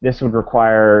this would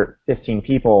require 15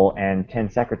 people and 10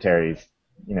 secretaries,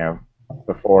 you know,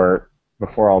 before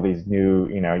all these new,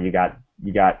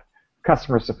 you got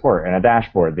customer support and a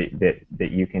dashboard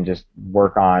that you can just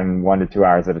work on 1 to 2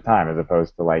 hours at a time, as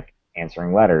opposed to like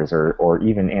answering letters or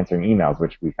even answering emails,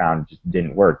 which we found just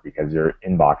didn't work because your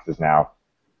inbox is now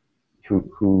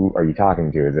who are you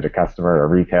talking to? Is it a customer or a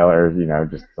retailer?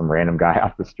 Just some random guy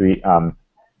off the street. And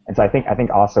so I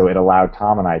think also it allowed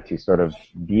Tom and I to sort of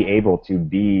be able to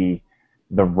be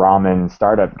the ramen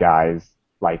startup guys,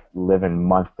 like living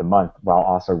month to month while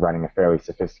also running a fairly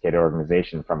sophisticated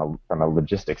organization from a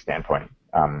logistics standpoint.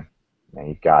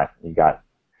 You've got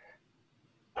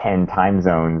 10 time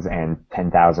zones and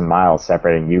 10,000 miles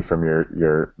separating you from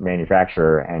your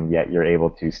manufacturer, and yet you're able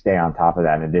to stay on top of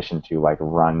that in addition to like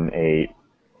run a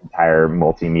entire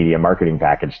multimedia marketing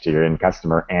package to your end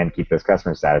customer and keep those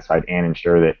customers satisfied and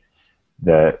ensure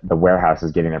that the warehouse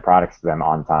is getting their products to them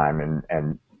on time.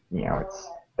 And it's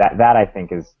that I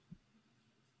think is,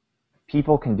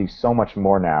 people can do so much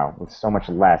more now with so much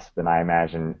less than I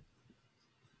imagine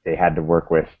they had to work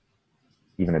with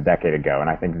even a decade ago. And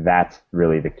I think that's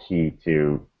really the key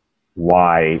to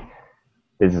why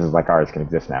businesses like ours can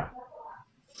exist now.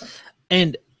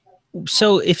 And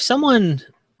so if someone,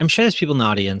 I'm sure there's people in the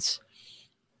audience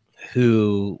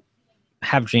who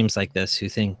have dreams like this, who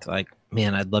think like,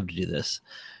 man, I'd love to do this.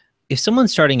 If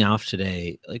someone's starting off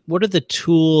today, like what are the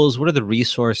tools, what are the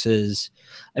resources?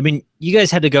 I mean, you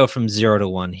guys had to go from 0 to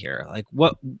 1 here. Like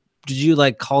what did you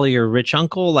like call your rich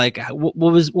uncle? Like what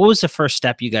was the first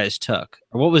step you guys took?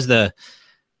 Or what was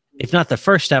if not the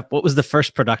first step, what was the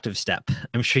first productive step?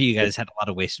 I'm sure you guys had a lot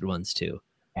of wasted ones too.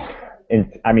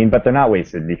 But they're not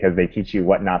wasted because they teach you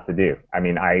what not to do. I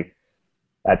mean,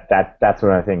 that's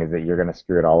one of the things, is that you're going to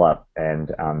screw it all up, and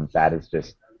that is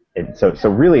just it. So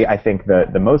really, I think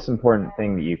the most important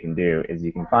thing that you can do is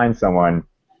you can find someone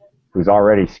who's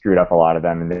already screwed up a lot of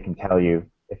them, and they can tell you,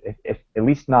 if at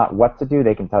least not what to do,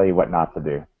 they can tell you what not to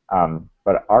do.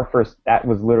 But that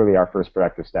was literally our first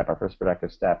productive step. Our first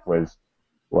productive step was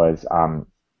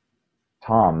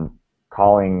Tom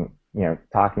calling,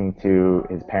 talking to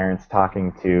his parents,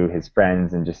 talking to his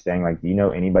friends, and just saying like, do you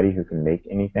know anybody who can make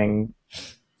anything?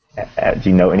 Do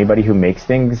you know anybody who makes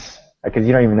things? Because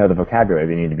you don't even know the vocabulary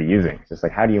they need to be using. It's just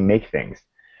like, how do you make things?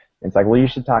 And it's like, well, you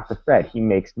should talk to Fred. He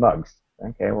makes mugs.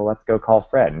 Okay, well, let's go call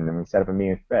Fred. And then we set up a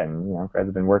meeting with Fred. And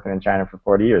Fred's been working in China for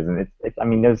 40 years. And it's I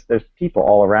mean, there's people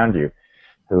all around you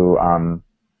who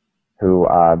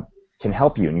can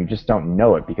help you, and you just don't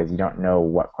know it because you don't know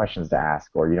what questions to ask,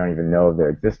 or you don't even know of their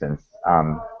existence.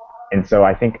 And so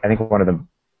I think one of the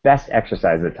best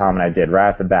exercises that Tom and I did right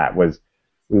off the bat was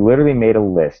we literally made a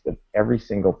list of every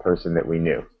single person that we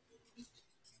knew,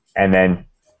 and then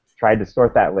tried to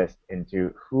sort that list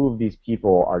into who of these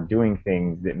people are doing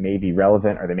things that may be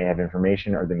relevant, or they may have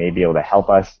information, or they may be able to help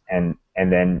us, and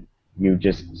then you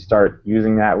just start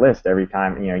using that list every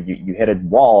time you hit a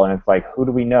wall, and it's like, who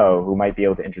do we know who might be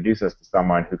able to introduce us to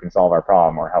someone who can solve our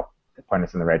problem, or help to point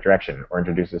us in the right direction, or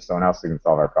introduce us to someone else who can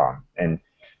solve our problem. And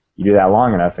you do that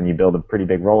long enough, and you build a pretty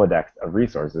big Rolodex of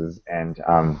resources. And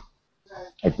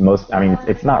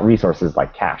it's not resources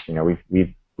like cash.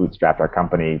 We've bootstrapped our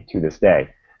company to this day.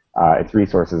 It's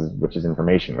resources, which is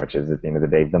information, which is at the end of the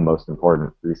day the most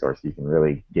important resource you can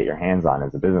really get your hands on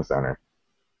as a business owner.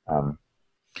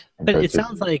 But it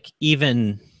sounds like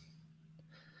even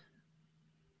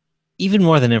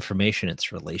more than information,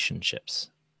 it's relationships.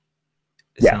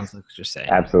 It sounds like what you're saying.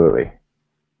 Absolutely.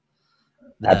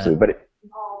 Absolutely.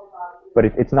 But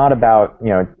it's not about,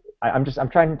 I'm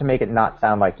trying to make it not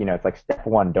sound like, it's like step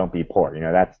one, don't be poor.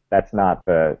 That's not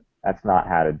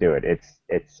how to do it.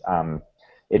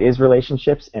 It is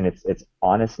relationships, and it's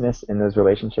honestness in those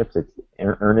relationships. It's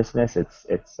earnestness.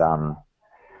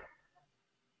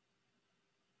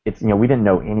 We didn't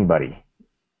know anybody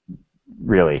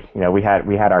really. We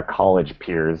had our college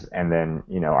peers, and then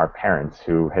our parents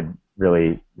who had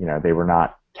really, they were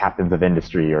not captains of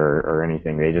industry or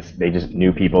anything. They just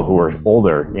knew people who were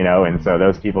older, and so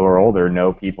those people who are older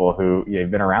know people who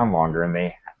have been around longer, and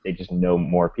they just know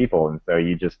more people, and so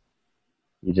you just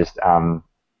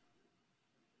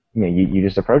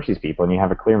approach these people and you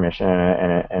have a clear mission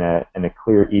and a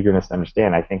clear eagerness to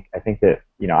understand. I think that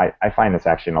I find this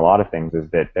actually in a lot of things is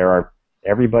that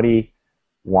everybody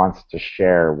wants to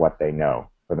share what they know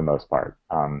for the most part.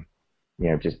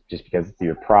 Just because it's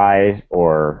either pride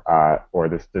or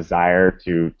this desire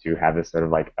to have this sort of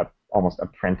like almost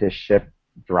apprenticeship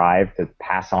drive to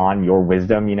pass on your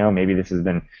wisdom. Maybe this has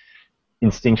been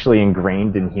instinctually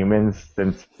ingrained in humans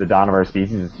since the dawn of our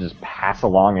species, is to just pass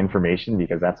along information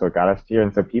because that's what got us here.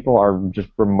 And so people are just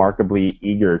remarkably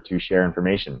eager to share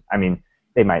information. I mean,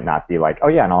 they might not be like, oh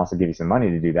yeah, and I'll also give you some money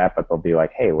to do that, but they'll be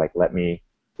like, hey, like let me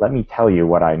tell you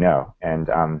what I know. And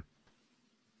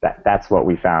that's what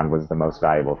we found was the most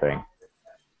valuable thing.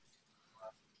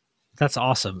 That's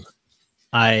awesome.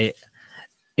 I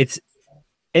it's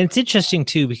it's interesting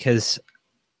too because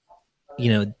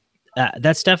you know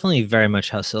that's definitely very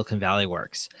much how Silicon Valley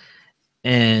works.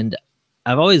 And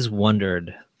I've always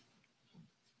wondered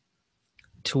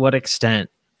to what extent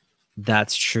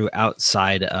that's true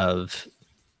outside of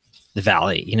the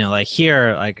valley. Like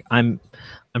here, like I'm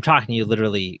talking to you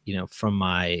literally, from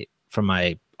my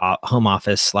home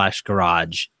office slash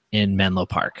garage in Menlo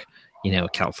Park,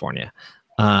 California.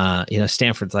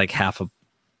 Stanford's like half a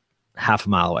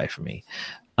mile away from me.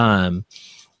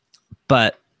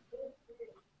 But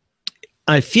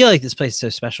I feel like this place is so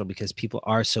special because people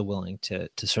are so willing to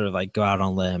sort of like go out on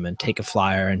a limb and take a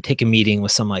flyer and take a meeting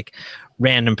with some like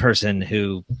random person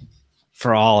who,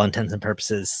 for all intents and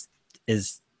purposes,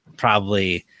 is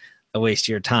probably a waste of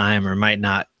your time or might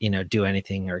not, do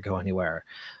anything or go anywhere.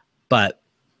 But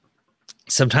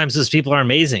sometimes those people are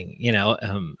amazing,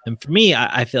 and for me,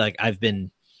 I feel like I've been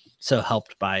so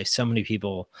helped by so many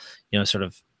people, sort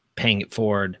of paying it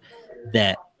forward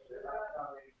that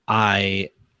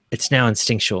it's now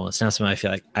instinctual. It's now something I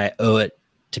feel like I owe it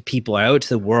to people. I owe it to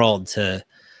the world to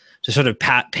sort of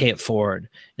pay it forward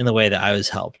in the way that I was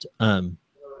helped. And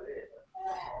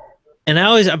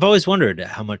I've always wondered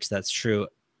how much that's true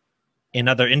in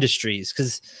other industries,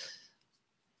 because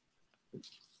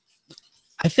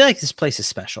I feel like this place is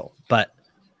special, but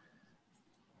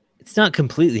it's not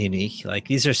completely unique. Like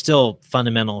these are still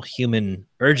fundamental human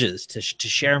urges to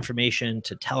share information,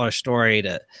 to tell our story,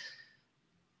 to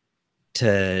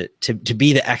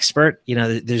be the expert.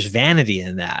 There's vanity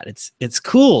in that. It's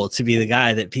cool to be the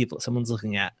guy that someone's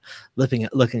looking up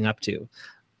to.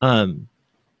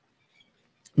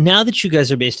 Now that you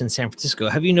guys are based in San Francisco,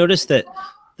 have you noticed that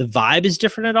the vibe is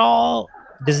different at all?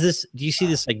 Do you see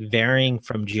this like varying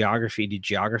from geography to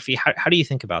geography? How do you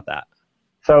think about that?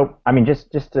 So, I mean,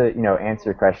 just to answer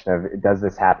your question of does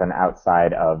this happen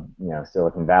outside of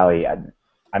Silicon Valley?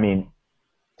 I mean,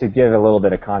 to give a little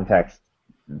bit of context,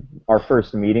 our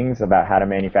first meetings about how to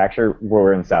manufacture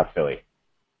were in South Philly.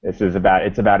 It's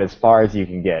about as far as you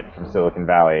can get from Silicon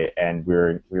Valley, and we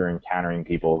were encountering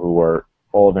people who were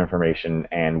full of information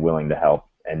and willing to help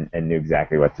and knew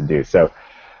exactly what to do. So,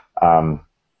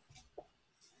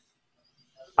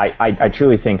 I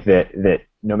truly think that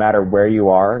no matter where you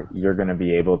are, you're going to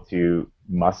be able to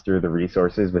muster the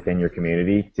resources within your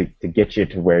community to get you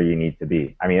to where you need to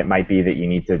be. I mean, it might be that you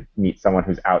need to meet someone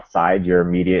who's outside your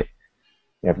immediate.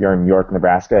 If you're in York,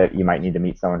 Nebraska, you might need to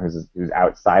meet someone who's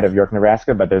outside of York,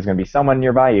 Nebraska, but there's going to be someone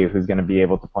nearby you who's going to be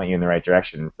able to point you in the right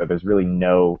direction. So there's really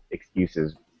no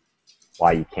excuses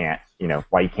why you can't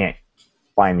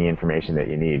find the information that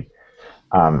you need.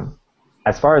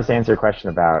 As far as to answer your question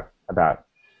about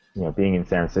being in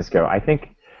San Francisco, I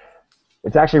think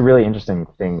it's actually a really interesting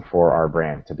thing for our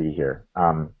brand to be here,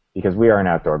 because we are an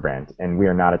outdoor brand and we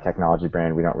are not a technology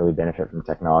brand. We don't really benefit from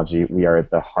technology. We are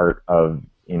at the heart of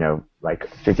like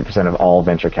 50% of all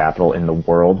venture capital in the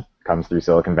world comes through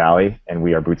Silicon Valley, and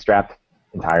we are bootstrapped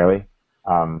entirely.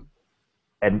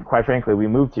 And quite frankly, we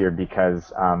moved here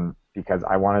because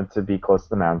I wanted to be close to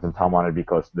the mountains and Tom wanted to be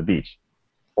close to the beach.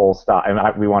 Full stop. And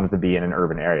we wanted to be in an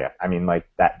urban area. I mean, like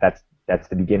that's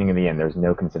the beginning and the end. There's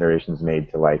no considerations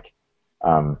made to like,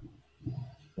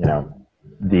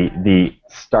 the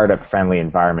startup friendly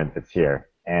environment that's here.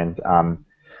 And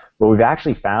what we've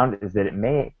actually found is that it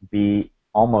may be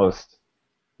almost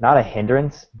not a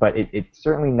hindrance, but it's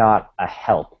certainly not a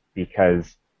help,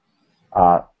 because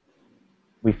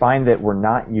we find that we're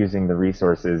not using the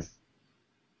resources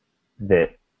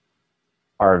that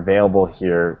are available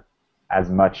here as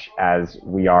much as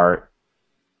we are.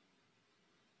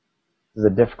 This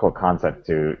is a difficult concept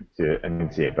to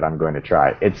enunciate, but I'm going to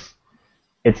try. It's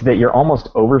that you're almost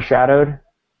overshadowed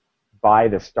by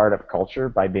the startup culture,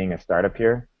 by being a startup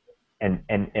here, and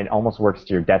it almost works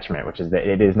to your detriment, which is that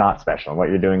it is not special. What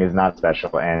you're doing is not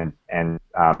special, and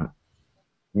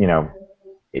you know,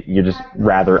 you're just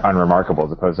rather unremarkable,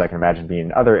 as opposed to I can imagine being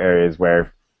in other areas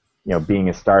where, you know, being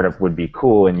a startup would be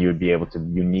cool and you would be able to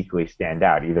uniquely stand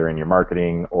out, either in your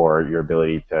marketing or your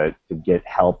ability to get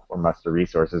help or muster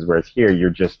resources. Whereas here, you're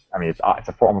just, I mean, it's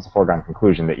almost a foregone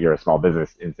conclusion that you're a small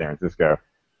business in San Francisco,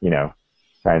 you know,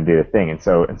 trying to do the thing. And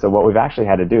so what we've actually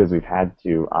had to do is we've had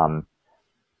to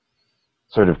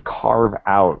sort of carve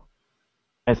out,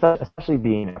 especially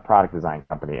being a product design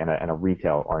company and a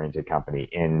retail-oriented company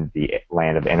in the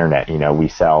land of the internet. You know, we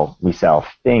sell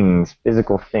things,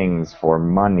 physical things for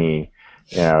money.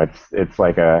 You know,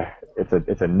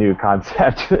 it's a new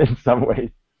concept in some ways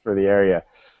for the area.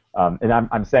 And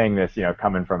I'm saying this, you know,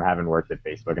 coming from having worked at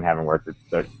Facebook and having worked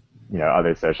at you know,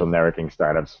 other social networking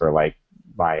startups for like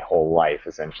my whole life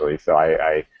essentially. So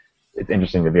it's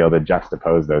interesting to be able to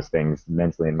juxtapose those things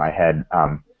mentally in my head.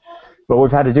 But what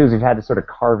we've had to do is we've had to sort of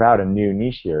carve out a new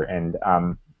niche here, and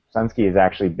Sunsky has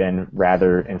actually been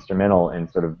rather instrumental in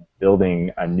sort of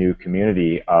building a new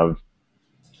community of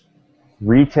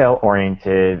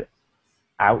retail-oriented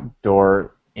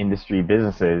outdoor industry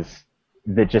businesses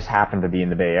that just happen to be in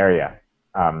the Bay Area.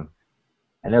 And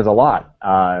there's a lot.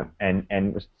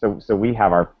 And so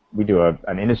we do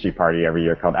an industry party every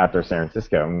year called Outdoor San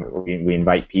Francisco. And we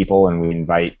invite people and we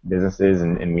invite businesses,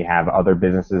 and we have other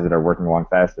businesses that are working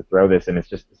alongside us to throw this. And it's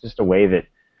just a way that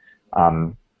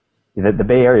the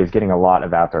Bay Area is getting a lot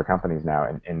of outdoor companies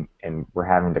now, and we're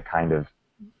having to kind of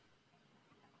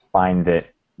find that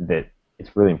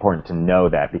it's really important to know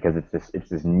that, because it's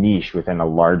this niche within a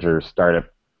larger startup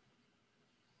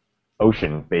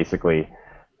ocean, basically,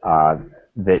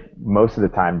 that most of the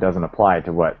time doesn't apply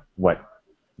to what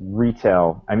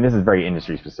retail. I mean, this is very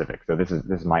industry specific. So this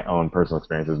is my own personal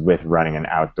experiences with running an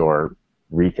outdoor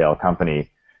retail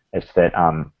company. It's that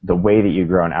the way that you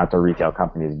grow an outdoor retail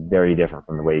company is very different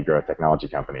from the way you grow a technology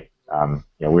company. You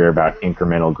know, we're about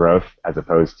incremental growth as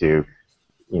opposed to,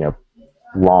 you know,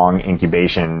 long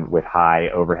incubation with high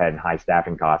overhead and high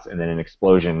staffing costs, and then an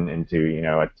explosion into, you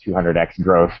know, a 200x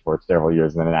growth for several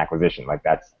years, and then an acquisition. Like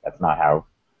that's not how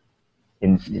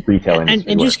in retail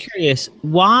industry and works. Just curious,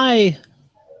 why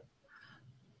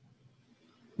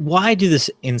do this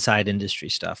inside industry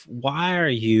stuff? Why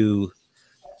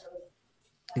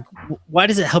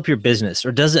does it help your business,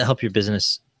 or does it help your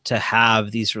business to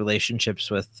have these relationships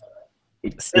with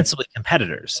ostensibly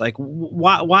competitors? Like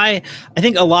why? I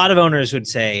think a lot of owners would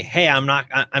say, hey, I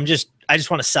just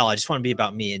want to sell. I just want to be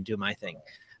about me and do my thing.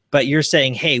 But you're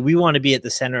saying, hey, we want to be at the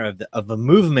center of a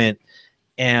movement,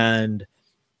 and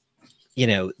you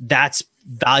know, that's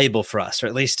valuable for us, or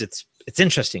at least it's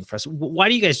interesting for us. Why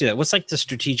do you guys do that? What's like the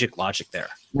strategic logic there?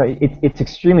 No, it's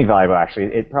extremely valuable, actually.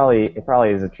 It probably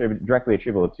is directly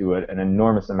attributable to an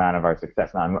enormous amount of our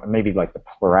success. Now, maybe like the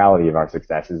plurality of our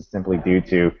success is simply due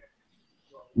to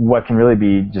what can really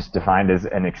be just defined as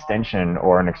an extension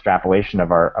or an extrapolation of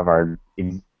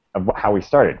how we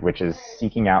started, which is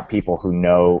seeking out people who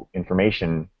know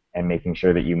information and making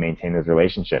sure that you maintain those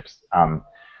relationships.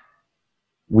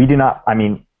 We do not. I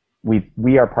mean,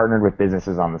 we are partnered with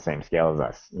businesses on the same scale as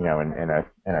us, you know, in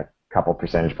a couple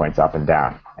percentage points up and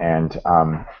down. And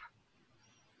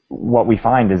what we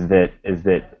find is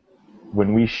that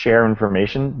when we share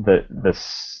information,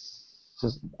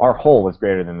 our whole is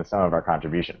greater than the sum of our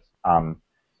contributions.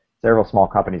 Several small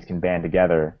companies can band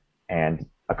together and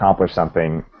accomplish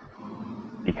something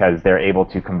because they're able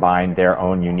to combine their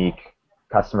own unique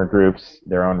customer groups,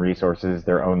 their own resources,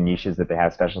 their own niches that they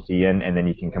have specialty in, and then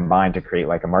you can combine to create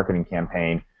like a marketing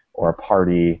campaign or a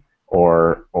party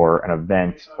or an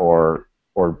event or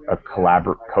a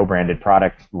co-branded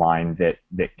product line that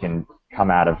can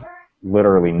come out of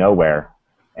literally nowhere.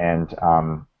 And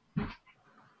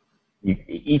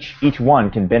each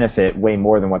one can benefit way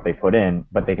more than what they put in,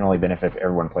 but they can only benefit if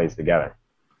everyone plays together.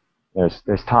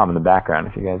 There's Tom in the background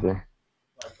if you guys are.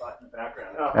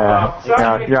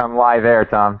 You're on live air,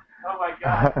 Tom. Oh my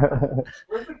God.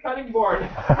 Where's the cutting board?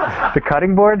 The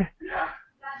cutting board? Yeah.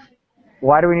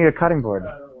 Why do we need a cutting board?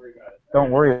 Don't worry about it.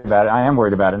 Don't worry about it. I am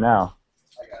worried about it now.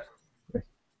 I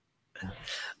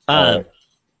got it.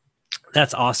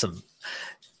 That's awesome.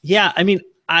 Yeah, I mean,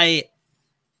 I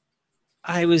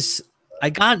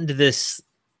got into this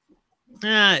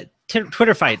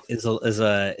Twitter fight is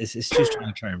too strong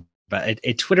a term, but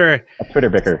a Twitter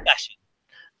bicker discussion.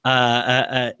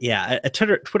 A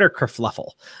Twitter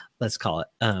kerfluffle, let's call it,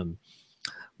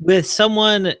 with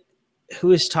someone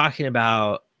who is talking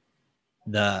about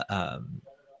the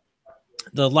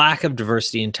lack of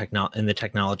diversity in the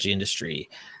technology industry.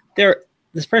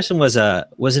 this person was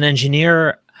an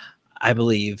engineer, I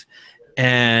believe,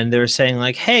 and they were saying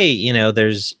like, hey,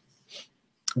 there's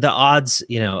the odds,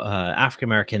 African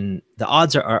American, the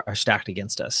odds are stacked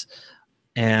against us,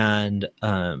 and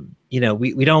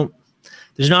we don't.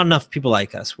 There's not enough people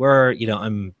like us. We're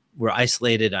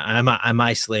isolated. I'm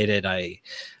isolated. I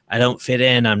don't fit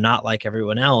in. I'm not like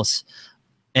everyone else.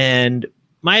 And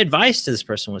my advice to this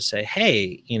person was say,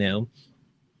 hey,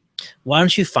 why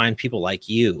don't you find people like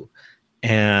you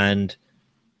and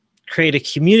create a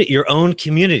community, your own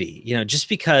community, just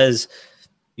because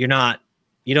you don't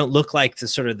look like the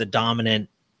sort of the dominant,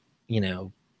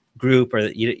 group, or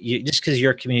you just because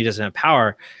your community doesn't have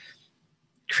power,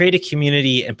 create a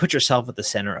community and put yourself at the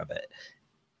center of it.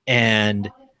 And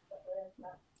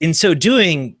in so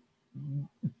doing,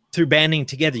 through banding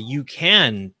together, you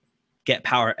can get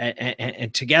power,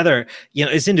 and together,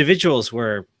 as individuals,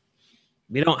 we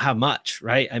don't have much,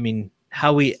 right? I mean,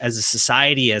 how we, as a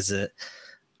society,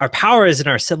 our power is in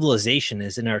our civilization,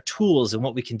 is in our tools and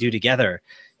what we can do together.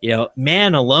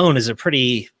 Man alone is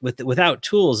without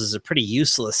tools is a pretty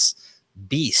useless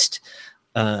beast.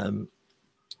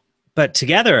 But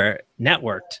together,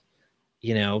 networked,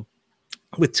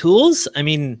 with tools, I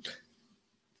mean,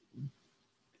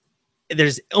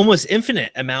 there's almost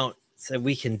infinite amounts that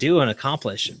we can do and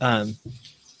accomplish.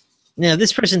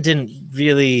 This person didn't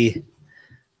really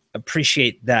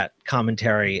appreciate that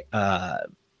commentary,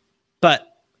 but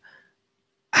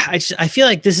I feel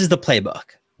like this is the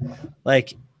playbook.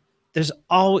 Like, there's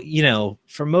all,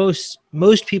 for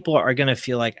most people are going to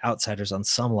feel like outsiders on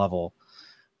some level.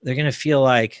 They're going to feel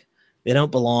like they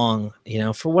don't belong,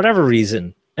 for whatever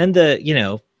reason. And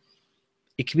it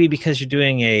could be because you're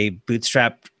doing a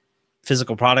bootstrap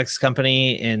physical products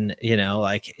company in,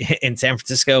 like in San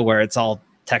Francisco, where it's all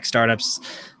tech startups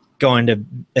going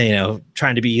to,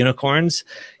 trying to be unicorns.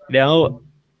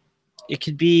 It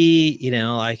could be,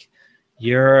 like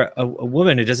you're a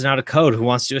woman who doesn't know how to code, who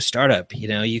wants to do a startup.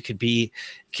 You could be,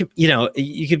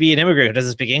 you could be an immigrant who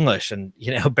doesn't speak English and,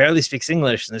 barely speaks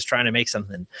English and is trying to make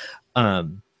something.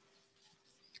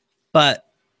 But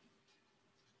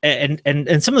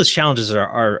and some of those challenges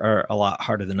are a lot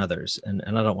harder than others, and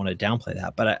I don't want to downplay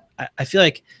that, but I feel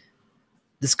like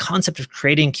this concept of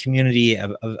creating community,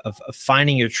 of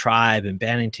finding your tribe and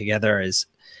banding together is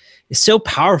so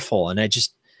powerful. And I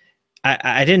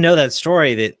didn't know that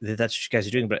story that's what you guys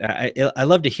are doing, but I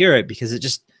love to hear it, because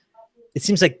it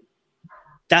seems like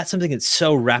that's something that's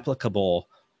so replicable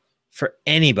for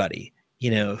anybody,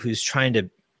 who's trying to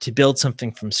build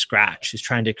something from scratch, who's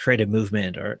trying to create a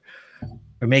movement or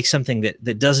make something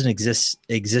that doesn't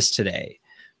exist today.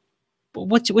 But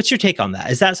what's your take on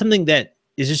that? Is that something that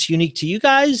is just unique to you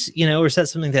guys, or is that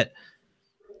something that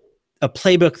a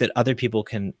playbook that other people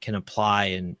can apply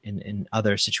in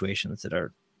other situations that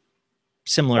are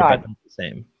similar but not the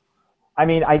same? I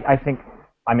mean,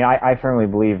 I firmly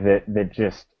believe that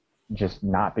just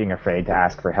not being afraid to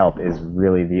ask for help is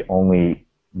really the only.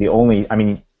 I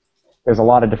mean, there's a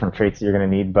lot of different traits that you're going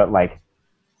to need, but like,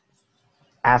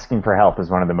 asking for help is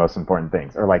one of the most important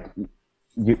things. Or like,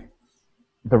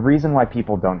 the reason why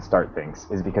people don't start things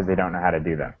is because they don't know how to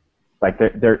do them. Like,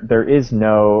 there is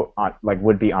no like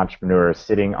would-be entrepreneur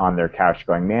sitting on their couch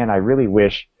going, man, I really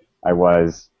wish I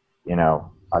was, the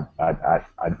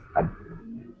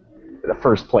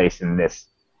first place in this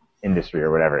industry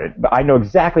or whatever. But I know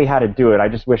exactly how to do it. I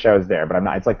just wish I was there, but I'm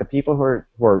not. It's like the people who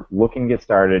are looking to get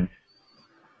started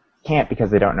can't because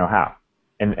they don't know how.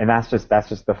 And that's just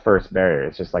the first barrier.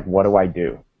 It's just like, what do I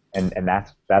do? And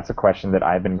that's a question that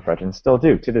I've been confronted and still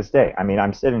do to this day. I mean,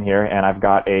 I'm sitting here and I've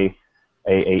got a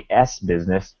S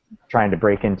business trying to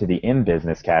break into the M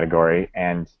business category,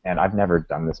 and I've never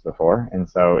done this before. And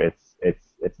so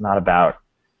it's not about,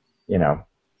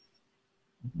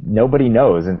 nobody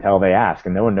knows until they ask,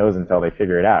 and no one knows until they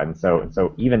figure it out. And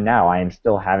so even now, I am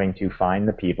still having to find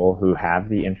the people who have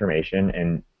the information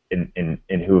and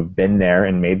who have been there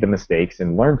and made the mistakes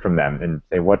and learn from them and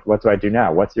say, what do I do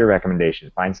now? What's your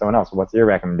recommendation? Find someone else. What's your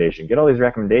recommendation? Get all these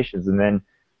recommendations, and then,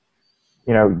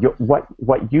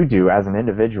 what you do as an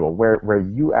individual, where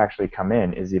you actually come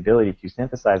in, is the ability to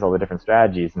synthesize all the different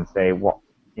strategies and say, well,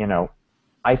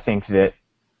 I think that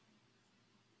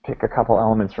pick a couple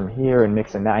elements from here and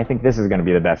mix in that. I think this is going to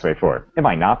be the best way forward. It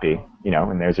might not be,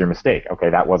 and there's your mistake. Okay,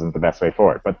 that wasn't the best way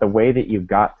forward. But the way that you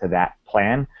got to that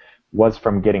plan was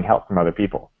from getting help from other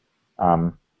people.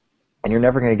 And you're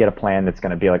never going to get a plan that's going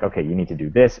to be like, okay, you need to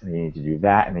do this, and you need to do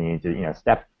that, and then you need to,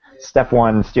 step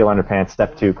one, steal underpants,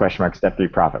 step two, question mark, step three,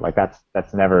 profit. Like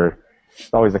that's never, it's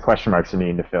always the question marks you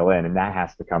need to fill in, and that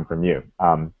has to come from you.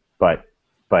 But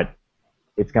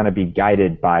it's going to be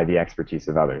guided by the expertise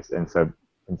of others. And so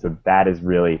And so that is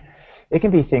really, it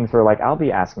can be things where like I'll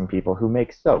be asking people who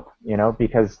make soap,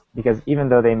 because even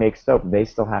though they make soap, they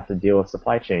still have to deal with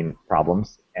supply chain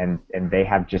problems, and they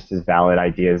have just as valid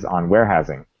ideas on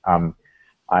warehousing.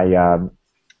 I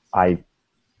I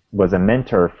was a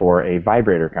mentor for a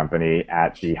vibrator company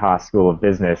at the Haas School of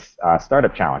Business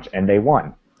Startup Challenge, and they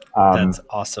won. That's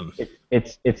awesome.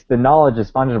 It's the knowledge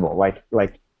is fungible.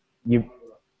 Like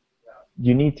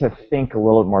you need to think a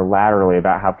little more laterally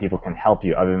about how people can help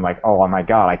you, other than like, oh my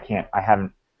God, I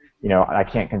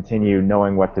can't continue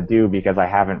knowing what to do because I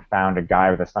haven't found a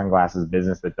guy with a sunglasses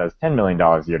business that does $10 million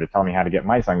a year to tell me how to get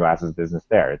my sunglasses business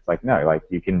there. It's like, no, like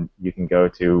you can go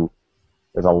to,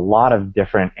 there's a lot of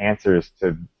different answers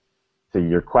to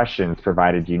your questions,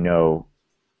 provided you know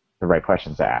the right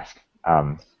questions to ask.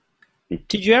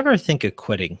 Did you ever think of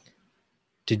quitting?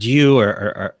 Did you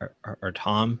or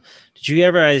Tom? Did you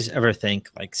ever think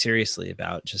like seriously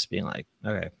about just being like,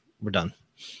 okay, we're done.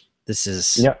 This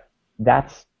is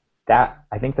that's that.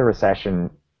 I think the recession,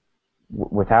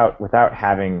 without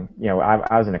having,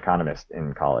 I was an economist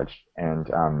in college, and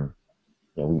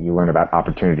you learn about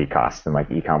opportunity costs in like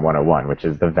Econ 101, which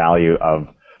is the value of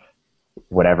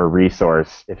whatever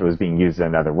resource if it was being used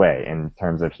another way. In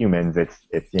terms of humans, it's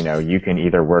you can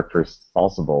either work for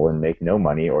Salsable and make no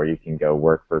money, or you can go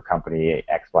work for company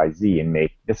XYZ and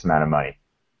make this amount of money.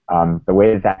 The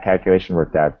way that calculation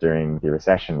worked out during the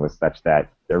recession was such that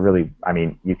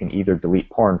you can either delete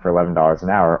porn for $11 an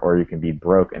hour, or you can be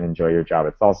broke and enjoy your job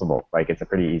at Salsable. Like, it's a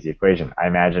pretty easy equation. I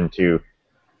imagine to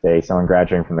say someone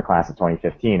graduating from the class of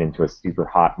 2015 into a super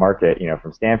hot market,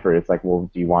 from Stanford, it's like, well,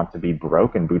 do you want to be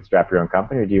broke and bootstrap your own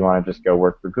company, or do you want to just go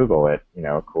work for Google at,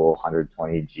 a cool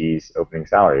 120 G's opening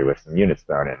salary with some units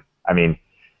thrown in? I mean,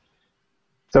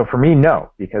 so for me,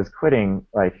 no, because quitting,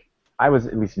 like, I was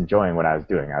at least enjoying what I was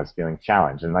doing. I was feeling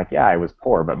challenged, and like, yeah, I was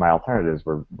poor, but my alternatives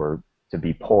were to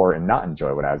be poor and not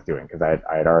enjoy what I was doing, because I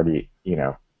had already,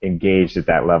 engaged at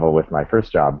that level with my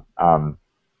first job.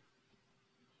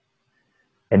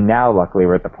 And now, luckily,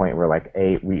 we're at the point where, like,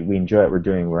 we enjoy what we're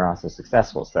doing. We're also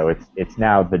successful, so it's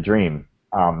now the dream.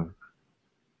 So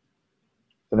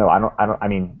no, I don't. I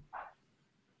mean,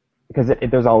 because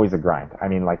there's always a grind. I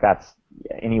mean, like, that's,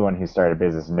 anyone who started a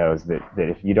business knows that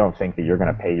if you don't think that you're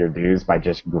going to pay your dues by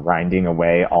just grinding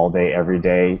away all day, every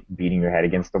day, beating your head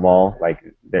against the wall, like,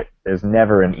 there's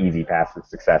never an easy path to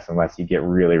success unless you get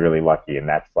really, really lucky, and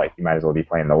that's like, you might as well be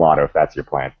playing the lotto if that's your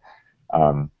plan.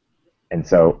 And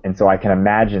so I can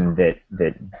imagine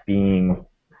that being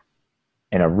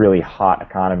in a really hot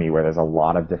economy where there's a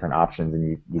lot of different options,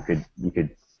 and you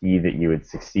could see that you would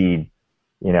succeed,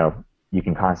 you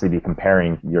can constantly be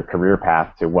comparing your career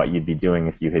path to what you'd be doing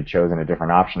if you had chosen a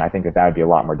different option. I think that would be a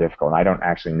lot more difficult, and I don't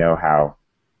actually know how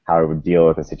I would deal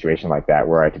with a situation like that,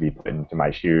 where I could be put into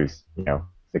my shoes,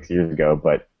 6 years ago,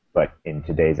 but in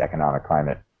today's economic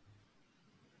climate.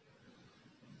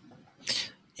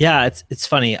 Yeah, it's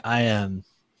funny.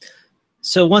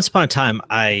 So once upon a time,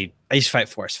 I used to fight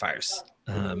forest fires.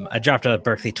 I dropped out of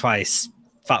Berkeley twice,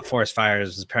 fought forest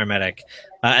fires, was a paramedic,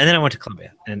 and then I went to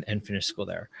Columbia and finished school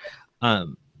there.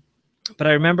 But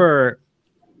I remember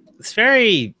this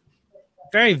very,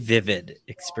 very vivid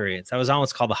experience. I was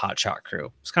almost called the Hot Shot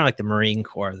Crew. It's kind of like the Marine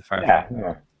Corps of the firefighter.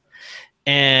 Yeah.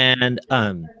 And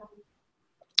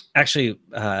actually,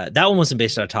 that one wasn't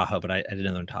based out of Tahoe, but I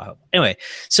didn't know in Tahoe. Anyway,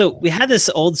 so we had this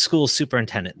old school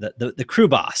superintendent, the crew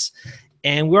boss,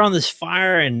 and we're on this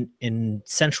fire in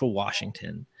central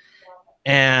Washington.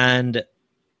 And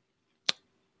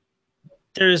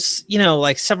there's,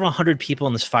 like several hundred people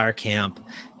in this fire camp,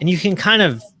 and you can kind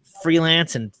of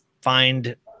freelance and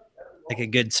find like a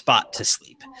good spot to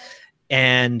sleep.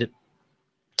 And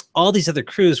all these other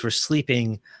crews were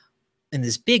sleeping in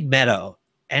this big meadow,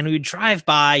 and we would drive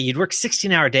by. You'd work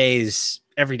 16-hour days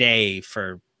every day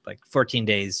for like 14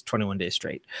 days, 21 days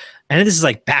straight. And this is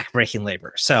like back-breaking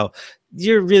labor. So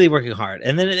you're really working hard.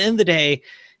 And then at the end of the day,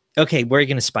 okay, where are you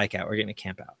going to spike out? We're going to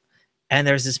camp out. And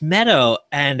there's this meadow,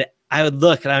 and I would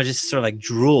look, and I would just sort of like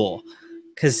drool,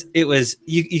 because it was,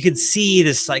 you could see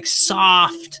this like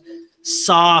soft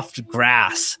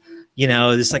grass,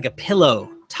 this like a pillow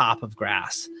top of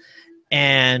grass.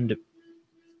 And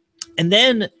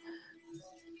then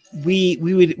we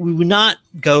would not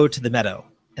go to the meadow,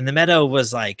 and the meadow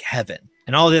was like heaven,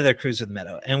 and all the other crews were the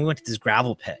meadow, and we went to this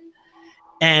gravel pit,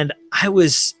 and I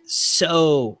was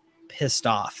so pissed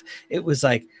off. It was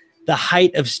like the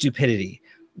height of stupidity.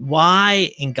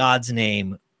 Why in God's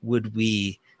name would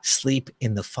we sleep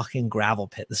in the fucking gravel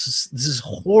pit? This is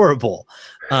horrible.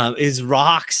 Is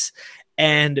rocks.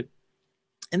 And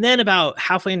then about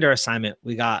halfway into our assignment,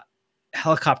 we got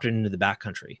helicoptered into the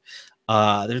backcountry.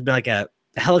 There's been like a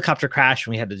helicopter crash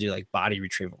and we had to do like body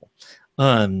retrieval.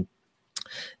 Um,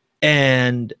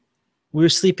 and we were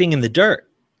sleeping in the dirt.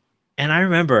 And I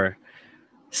remember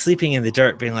sleeping in the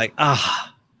dirt being like,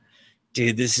 ah,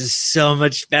 dude, this is so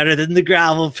much better than the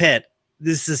gravel pit.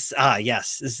 This is,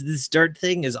 yes, this dirt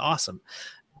thing is awesome.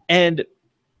 And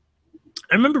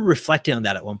I remember reflecting on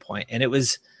that at one point, and it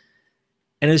was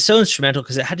so instrumental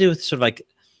because it had to do with sort of like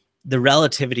the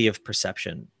relativity of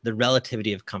perception, the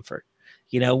relativity of comfort.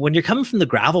 You know, when you're coming from the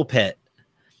gravel pit,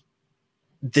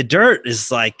 the dirt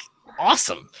is like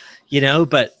awesome, you know,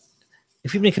 but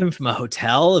if you've been coming from a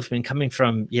hotel, if you've been coming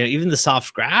from, you know, even the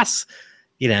soft grass,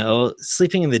 you know,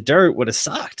 sleeping in the dirt would have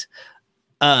sucked.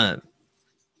 And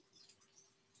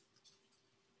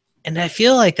I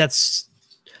feel like that's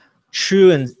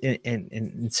true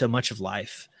in so much of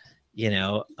life, you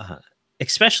know,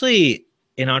 especially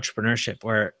in entrepreneurship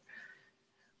where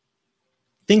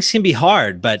things can be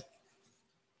hard, but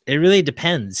it really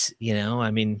depends, you know,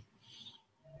 I mean,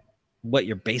 what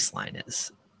your baseline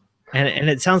is. And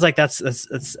it sounds like that's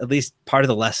at least part of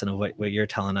the lesson of what you're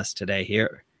telling us today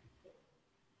here.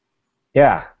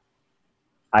 Yeah,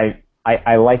 I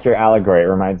like your allegory. It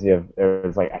reminds me of, it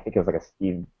was like, I think it was like a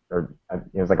Steve, or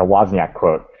it was like a Wozniak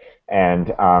quote, and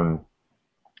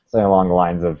something along the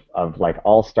lines of like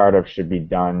all startups should be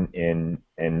done in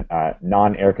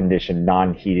non-air conditioned,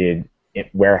 non-heated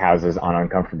warehouses on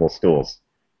uncomfortable stools.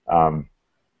 Um,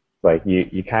 like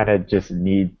you kind of just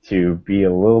need to be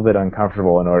a little bit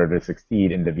uncomfortable in order to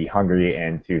succeed and to be hungry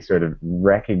and to sort of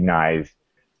recognize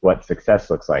what success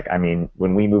looks like. I mean,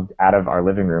 when we moved out of our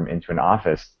living room into an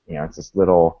office, you know, it's this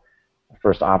little,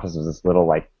 first office was this little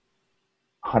like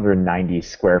 190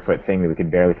 square foot thing that we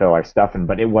could barely fill our stuff in,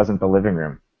 but it wasn't the living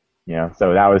room, you know,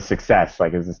 so that was success.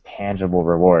 Like it was this tangible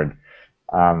reward.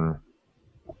 Um,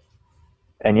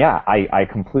 and yeah, I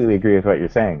completely agree with what you're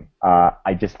saying.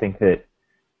 I just think that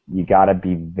you got to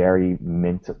be very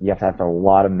mental. You have a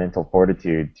lot of mental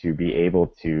fortitude to be able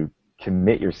to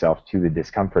commit yourself to the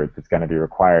discomfort that's going to be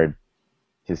required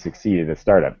to succeed at a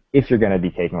startup. If you're going to be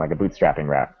taking like a bootstrapping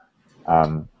route,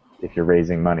 if you're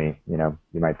raising money, you know,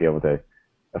 you might be able to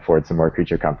afford some more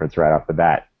creature comforts right off the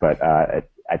bat. But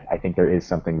I think there is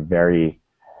something very,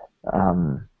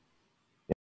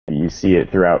 you see it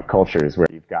throughout cultures where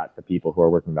you've got the people who are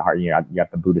working the hard. You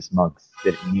got the Buddhist monks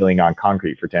kneeling on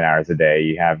concrete for 10 hours a day.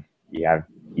 You have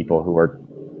people who are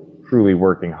truly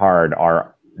working hard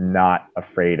are not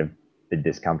afraid of the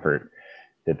discomfort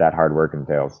that hard work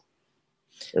entails.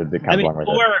 Or that comes along with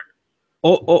it.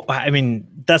 Or I mean,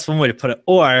 that's one way to put it.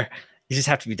 Or you just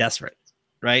have to be desperate,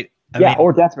 right? I mean,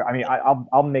 or desperate. I mean,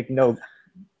 I'll make no.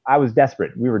 I was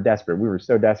desperate. We were desperate. We were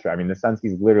so desperate. I mean, the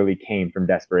Sunskis literally came from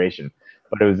desperation.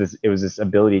 But it was this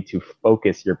ability to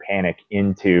focus your panic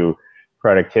into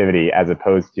productivity as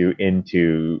opposed to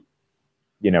into,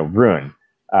 you know, ruin.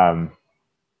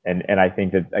 And I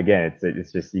think that again,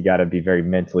 it's just you got to be very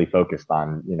mentally focused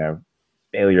on, you know,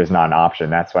 failure is not an option.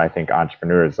 That's why I think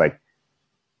entrepreneurs, like,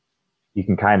 you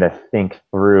can kind of think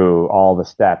through all the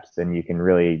steps and you can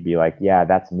really be like, yeah,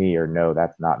 that's me, or no,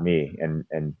 that's not me. And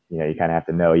you know, you kind of have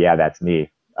to know, yeah, that's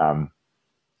me.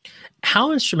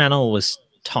 How instrumental was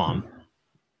Tom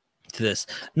to this?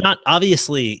 Not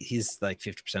obviously he's like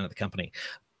 50% of the company,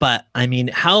 but I mean,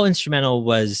 how instrumental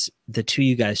was the two of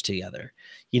you guys together?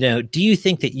 You know, do you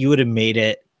think that you would have made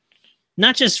it,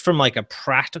 not just from like a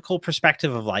practical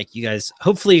perspective of like, you guys,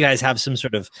 hopefully you guys have some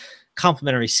sort of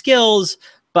complementary skills,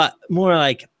 but more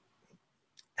like,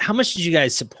 how much did you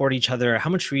guys support each other? How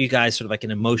much were you guys sort of like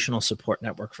an emotional support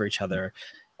network for each other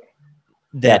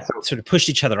that sort of pushed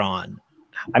each other on?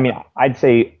 I mean, I'd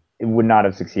say it would not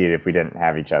have succeeded if we didn't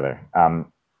have each other.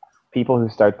 People who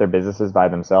start their businesses by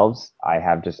themselves, I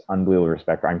have just unbelievable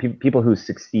respect for. I mean, people who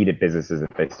succeed at businesses if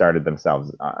they started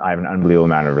themselves, I have an unbelievable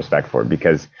amount of respect for,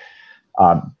 because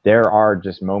there are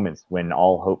just moments when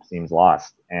all hope seems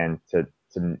lost, and to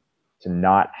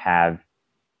not have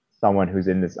someone who's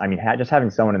in this, I mean, just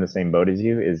having someone in the same boat as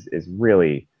you is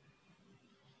really,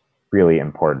 really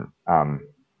important.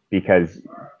 Because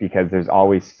there's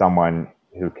always someone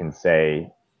who can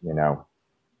say, you know,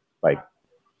 like,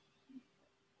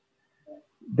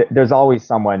 there's always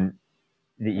someone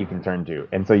that you can turn to.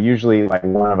 And so usually, like,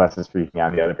 one of us is freaking out,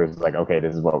 and the other person's like, okay,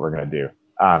 this is what we're going to do.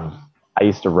 I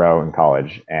used to row in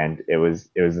college, and it was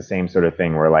the same sort of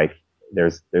thing where, like,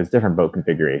 there's different boat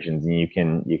configurations, and you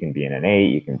can be in an 8,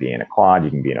 you can be in a quad, you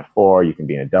can be in a 4, you can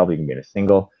be in a double, you can be in a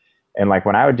single. And like,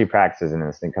 when I would do practices in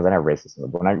this thing, because I never raced a single,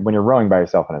 but when you're rowing by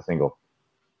yourself in a single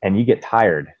and you get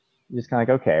tired, you're just kind of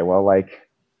like, okay, well, like,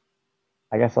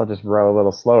 I guess I'll just row a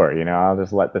little slower, you know, I'll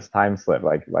just let this time slip,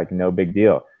 like no big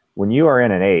deal. When you are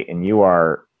in an 8 and you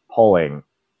are pulling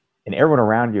and everyone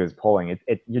around you is pulling,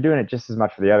 you're doing it just as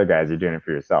much for the other guys. You're doing it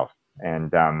for yourself,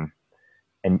 and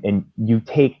you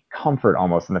take comfort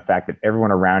almost in the fact that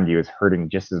everyone around you is hurting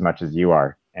just as much as you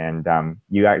are. And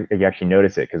you actually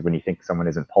notice it, because when you think someone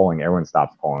isn't pulling, everyone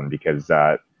stops pulling, because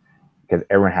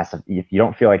everyone has to. If you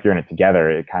don't feel like you're in it together,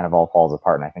 it kind of all falls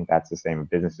apart. And I think that's the same with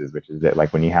businesses, which is that,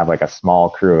 like, when you have like a small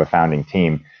crew of a founding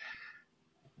team,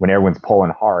 when everyone's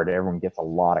pulling hard, everyone gets a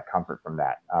lot of comfort from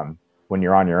that. When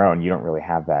you're on your own, you don't really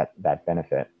have that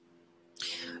benefit.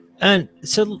 And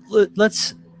so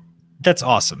that's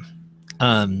awesome.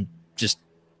 Just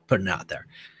putting it out there.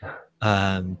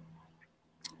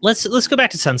 Let's go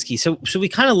back to Sunski. So we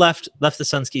kind of left the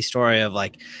Sunski story of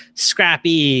like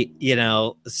scrappy,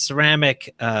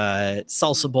 ceramic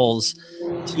salsa bowls,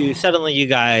 to suddenly you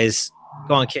guys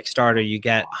go on Kickstarter, you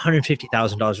get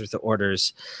 $150,000 worth of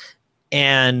orders,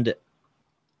 and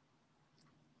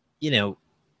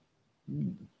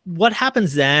what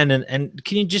happens then? And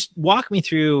can you just walk me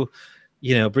through,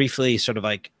 briefly, sort of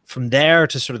like from there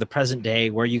to sort of the present day,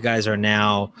 where you guys are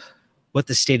now, what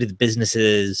the state of the business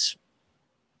is?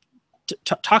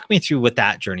 Talk me through what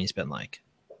that journey's been like.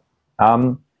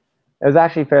 It was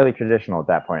actually fairly traditional at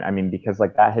that point. I mean, because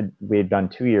like we had done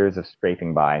 2 years of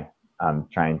scraping by,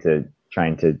 trying to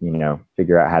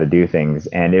figure out how to do things,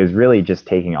 and it was really just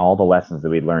taking all the lessons that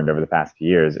we'd learned over the past few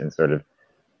years, and sort of,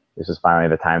 this was finally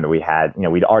the time that we had,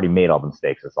 we'd already made all the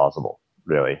mistakes with Salsa Bowl,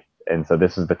 really, and so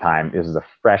this was the time. This was a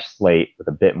fresh slate with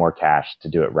a bit more cash to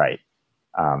do it right.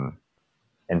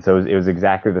 And so it was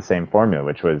exactly the same formula,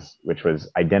 which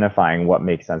was identifying what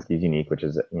makes Sunski's unique, which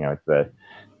is, it's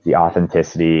the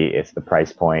authenticity, it's the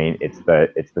price point, it's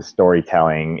the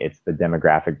storytelling, it's the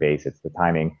demographic base, it's the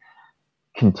timing.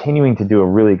 Continuing to do a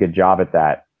really good job at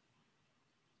that,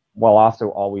 while also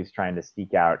always trying to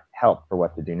seek out help for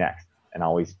what to do next, and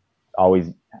always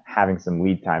having some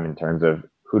lead time in terms of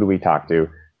who do we talk to,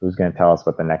 who's going to tell us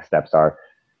what the next steps are.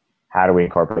 How do we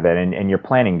incorporate that? And your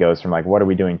planning goes from like, what are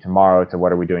we doing tomorrow, to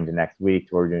what are we doing to next week,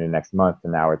 to what are we doing next month,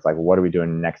 and now it's like, what are we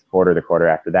doing next quarter, the quarter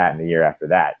after that, and the year after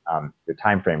that. Your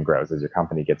time frame grows as your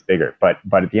company gets bigger. But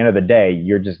at the end of the day,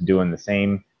 you're just doing the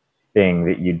same thing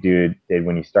that you did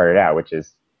when you started out, which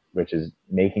is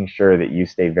making sure that you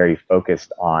stay very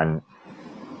focused on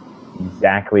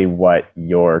exactly what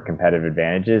your competitive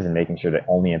advantage is, and making sure to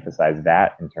only emphasize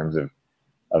that in terms of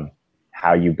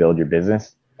how you build your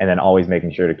business. And then always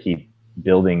making sure to keep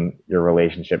building your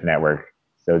relationship network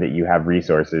so that you have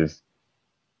resources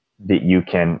that you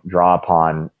can draw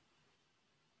upon,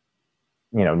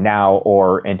 now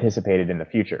or anticipated in the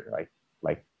future.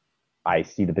 Like I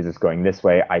see the business going this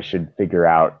way, I should figure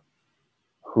out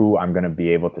who I'm going to be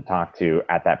able to talk to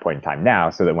at that point in time now,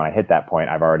 so that when I hit that point,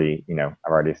 I've already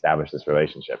established this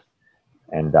relationship.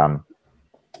 And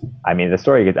I mean, the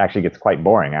story actually gets quite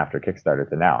boring after Kickstarter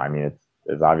to now. I mean,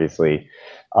 there's obviously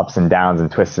ups and downs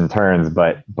and twists and turns,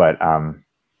 but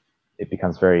it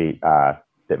becomes very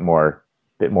bit more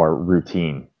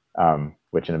routine,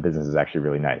 which in a business is actually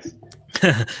really nice.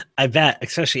 I bet,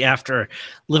 especially after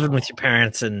living with your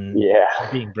parents and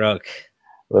being broke.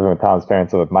 Living with Tom's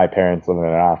parents, living with my parents, living in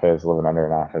an office, living under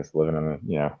an office, living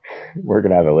in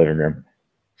working out of the living room.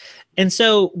 And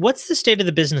so, what's the state of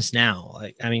the business now?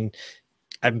 Like, I mean,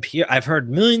 I've heard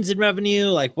millions in revenue.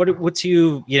 Like, what's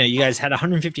you guys had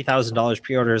 $150,000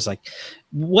 pre-orders. Like,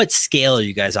 what scale are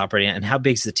you guys operating at, and how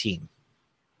big's the team?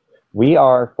 We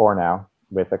are 4 now,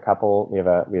 with a couple. We have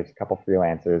a couple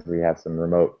freelancers. We have some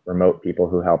remote people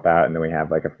who help out, and then we have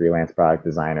like a freelance product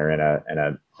designer and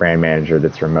a brand manager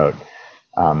that's remote.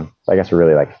 So I guess we're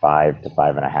really like 5 to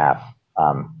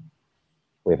 5.5.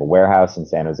 We have a warehouse in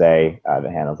San Jose that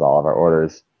handles all of our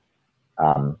orders.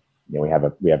 We have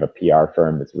a PR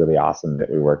firm that's really awesome that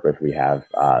we work with. We have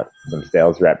some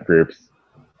sales rep groups,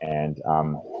 and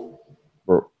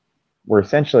we're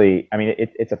essentially, I mean,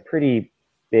 it's a pretty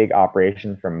big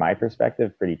operation from my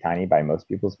perspective, pretty tiny by most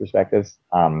people's perspectives.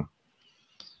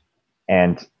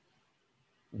 And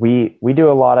we do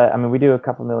a lot of, I mean, we do a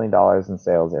couple $1 million in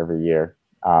sales every year.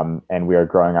 And we are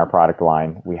growing our product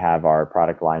line. We have our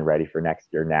product line ready for next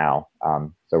year now.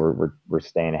 So we're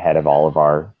staying ahead of all of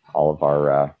our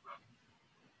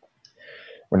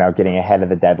we're now getting ahead of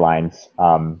the deadlines.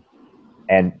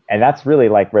 And that's really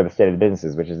like where the state of the business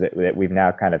is, which is that we've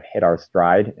now kind of hit our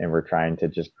stride, and we're trying to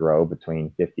just grow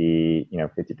between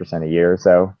 50% a year or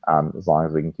so, as long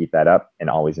as we can keep that up, and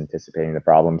always anticipating the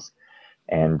problems,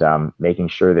 and making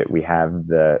sure that we have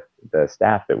the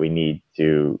staff that we need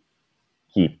to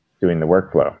keep doing the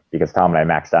workflow, because Tom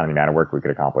and I maxed out on the amount of work we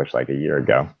could accomplish like a year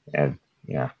ago. And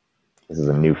this is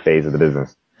a new phase of the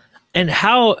business. And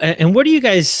what do you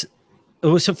guys,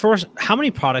 so first, how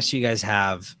many products do you guys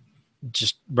have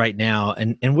just right now?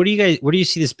 And where do you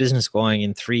see this business going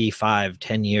in 3, 5,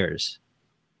 10 years?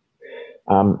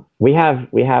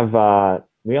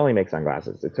 We only make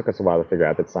sunglasses. It took us a while to figure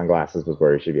out that sunglasses was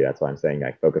where we should be. That's why I'm saying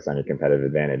like focus on your competitive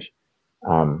advantage.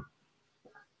 Um,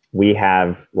 we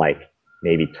have like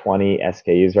maybe 20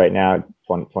 SKUs right now,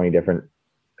 20 different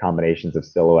combinations of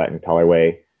silhouette and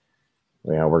colorway.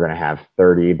 We're going to have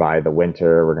 30 by the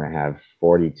winter. We're going to have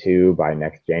 42 by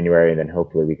next January. And then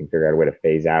hopefully we can figure out a way to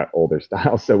phase out older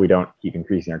styles so we don't keep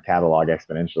increasing our catalog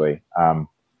exponentially.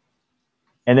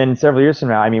 And then several years from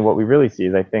now, I mean, what we really see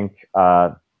is I think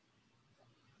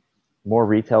more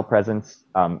retail presence.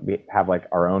 We have like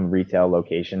our own retail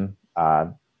location.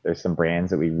 There's some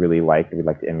brands that we really like that we'd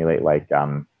like to emulate, like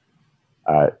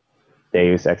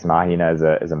Deus Ex Machina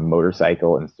is a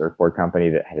motorcycle and surfboard company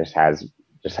that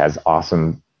just has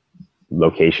awesome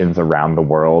locations around the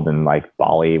world, and like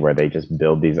Bali, where they just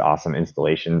build these awesome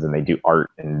installations and they do art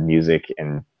and music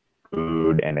and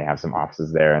food, and they have some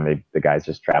offices there, and the guys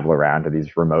just travel around to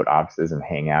these remote offices and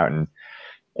hang out, and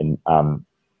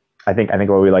I think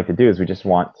what we like to do is we just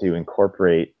want to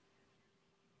incorporate,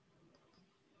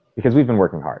 because we've been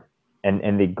working hard,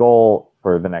 and the goal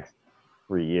for the next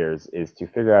 3 years is to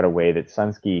figure out a way that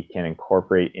Sunski can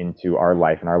incorporate into our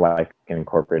life, and our life can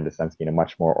incorporate into Sunski in a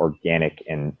much more organic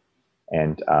and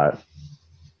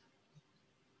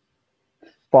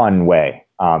fun way.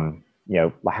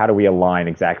 How do we align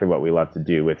exactly what we love to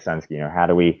do with Sunski?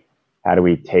 How do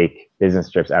we take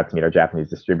business trips out to meet our Japanese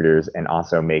distributors and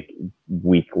also make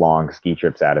week-long ski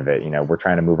trips out of it? We're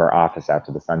trying to move our office out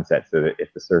to the Sunset so that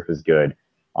if the surf is good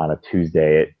on a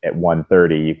Tuesday at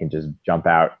 1:30, you can just jump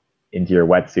out into your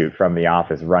wetsuit from the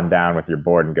office, run down with your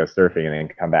board and go surfing, and then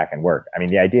come back and work. I mean,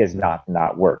 the idea is not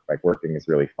work. Like, working is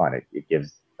really fun. I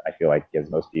feel like it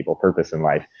gives most people purpose in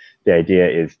life. The idea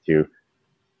is to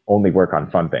only work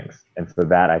on fun things. And so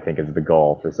that, I think, is the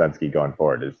goal for Sunski going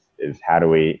forward, is how do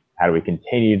we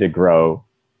continue to grow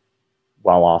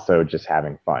while also just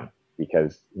having fun?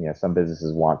 Because some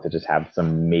businesses want to just have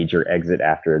some major exit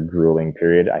after a grueling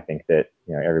period. I think that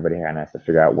everybody kind of has to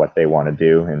figure out what they want to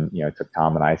do, and it took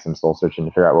Tom and I some soul searching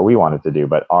to figure out what we wanted to do.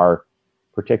 But our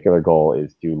particular goal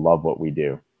is to love what we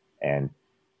do, and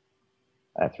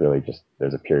that's really just,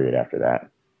 there's a period after that.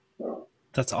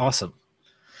 That's awesome.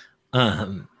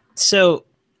 So,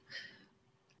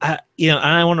 and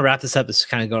I want to wrap this up. It's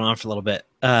kind of going on for a little bit,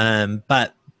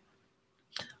 but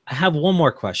I have one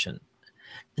more question.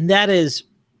 And that is,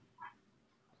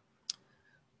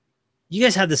 you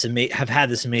guys have had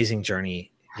this amazing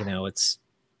journey. It's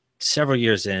several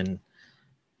years in,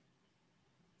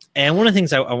 and one of the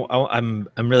things I'm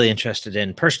really interested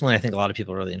in personally, I think a lot of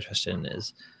people are really interested in,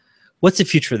 is what's the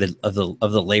future of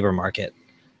the labor market?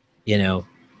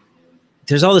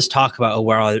 There's all this talk about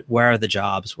where are the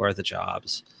jobs? Where are the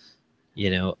jobs?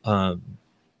 And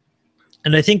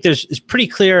I think it's pretty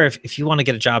clear if you want to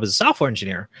get a job as a software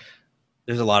engineer,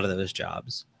 there's a lot of those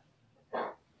jobs.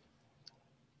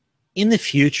 In the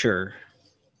future,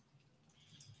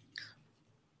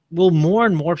 will more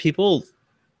and more people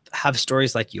have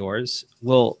stories like yours?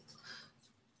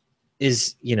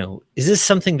 Is this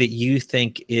something that you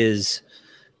think is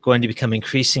going to become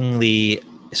increasingly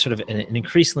sort of an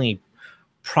increasingly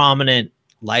prominent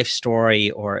life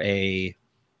story, or a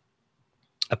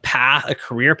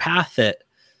career path that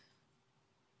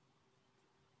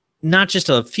not just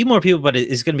a few more people, but it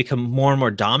is going to become more and more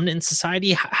dominant in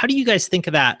society? How do you guys think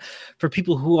of that for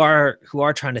people who are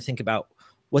trying to think about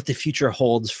what the future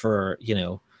holds for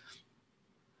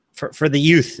for the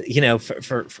youth,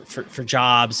 for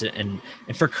jobs and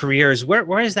for careers?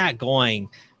 Where is that going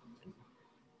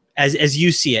as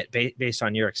you see it based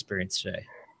on your experience today?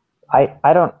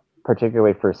 I don't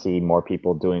particularly foresee more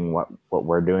people doing what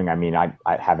we're doing. I mean, I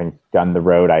haven't done the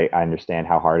road. I understand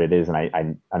how hard it is, and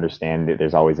I understand that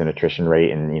there's always an attrition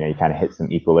rate, and you kind of hit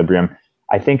some equilibrium.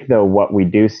 I think, though, what we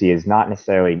do see is not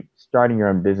necessarily starting your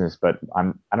own business, but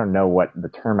I don't know what the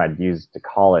term I'd use to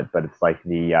call it, but it's like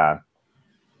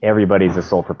everybody's a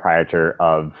sole proprietor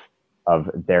of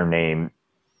their name,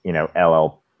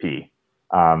 LLP.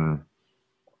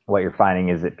 What you're finding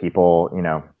is that people,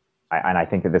 and I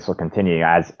think that this will continue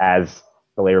as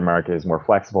the labor market is more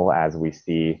flexible, as we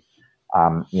see,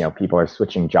 people are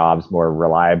switching jobs more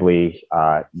reliably.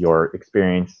 Your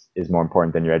experience is more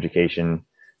important than your education.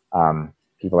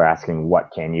 People are asking, what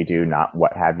can you do, not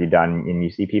what have you done? And you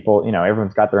see people,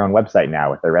 everyone's got their own website now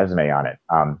with their resume on it.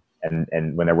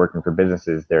 And when they're working for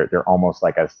businesses, they're almost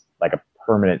like a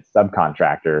permanent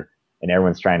subcontractor, and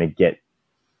everyone's trying to get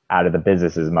out of the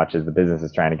business as much as the business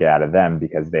is trying to get out of them,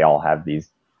 because they all have these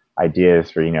ideas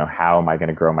for, how am I going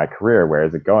to grow my career? Where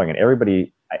is it going? And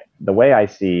everybody the way I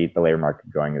see the labor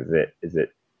market going is that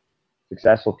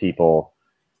successful people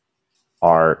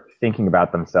are thinking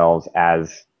about themselves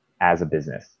as a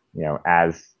business,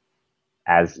 as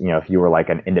if you were like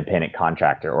an independent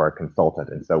contractor or a consultant.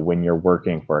 And so when you're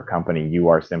working for a company, you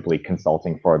are simply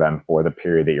consulting for them for the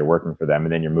period that you're working for them,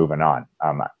 and then you're moving on.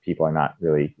 People are not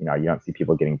really, you don't see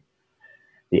people getting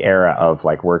the era of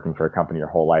like working for a company your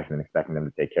whole life and then expecting them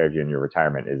to take care of you in your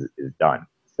retirement is done.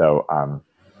 So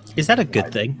is that a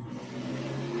good thing?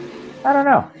 I don't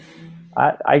know.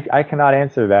 I cannot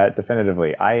answer that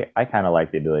definitively. I kind of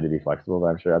like the ability to be flexible, but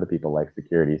I'm sure other people like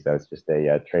security, so it's just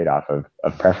a trade-off of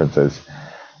preferences.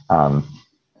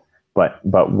 But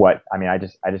what I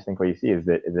just think what you see is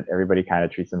that everybody kind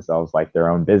of treats themselves like their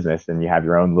own business, and you have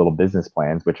your own little business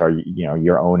plans, which are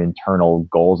your own internal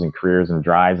goals and careers and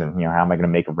drives, and how am I going to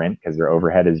make rent because your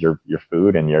overhead is your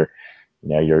food, and your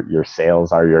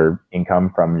sales are your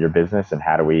income from your business, and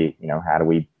how do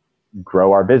we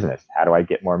grow our business? How do I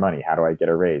get more money? How do I get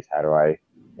a raise? How do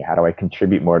I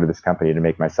contribute more to this company to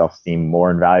make myself seem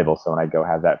more invaluable? So when I go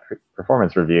have that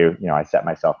performance review, I set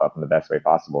myself up in the best way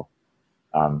possible.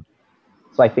 So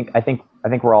I think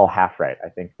we're all half right. I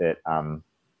think that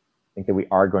we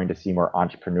are going to see more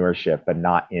entrepreneurship, but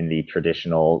not in the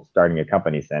traditional starting a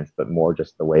company sense, but more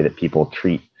just the way that people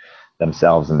treat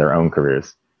themselves in their own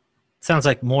careers. Sounds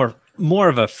like more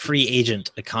of a free agent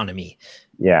economy.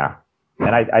 Yeah.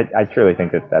 And I truly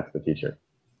think that that's the future.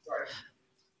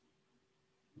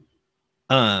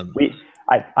 I'm going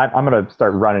to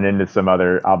start running into some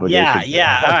other obligations.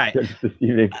 Yeah. All right. This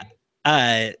evening.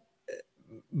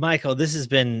 Michael, this has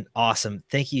been awesome.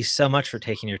 Thank you so much for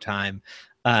taking your time.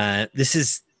 This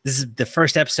is the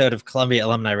first episode of Columbia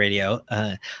Alumni Radio.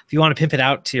 If you want to pimp it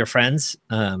out to your friends,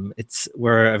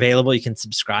 we're available. You can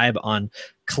subscribe on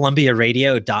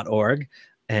columbiaradio.org.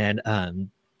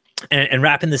 And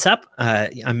wrapping this up,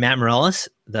 I'm Matt Morales,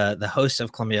 the host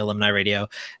of Columbia Alumni Radio,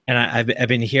 and I've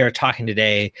been here talking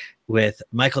today with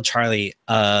Michael Charley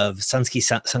of Sunsky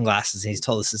Sunglasses, and he's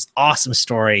told us this awesome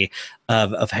story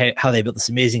of how they built this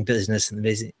amazing business and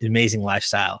amazing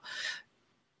lifestyle.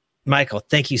 Michael,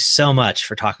 thank you so much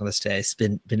for talking with us today. It's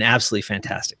been absolutely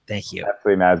fantastic. Thank you.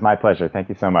 Absolutely, Matt. It's my pleasure. Thank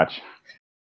you so much.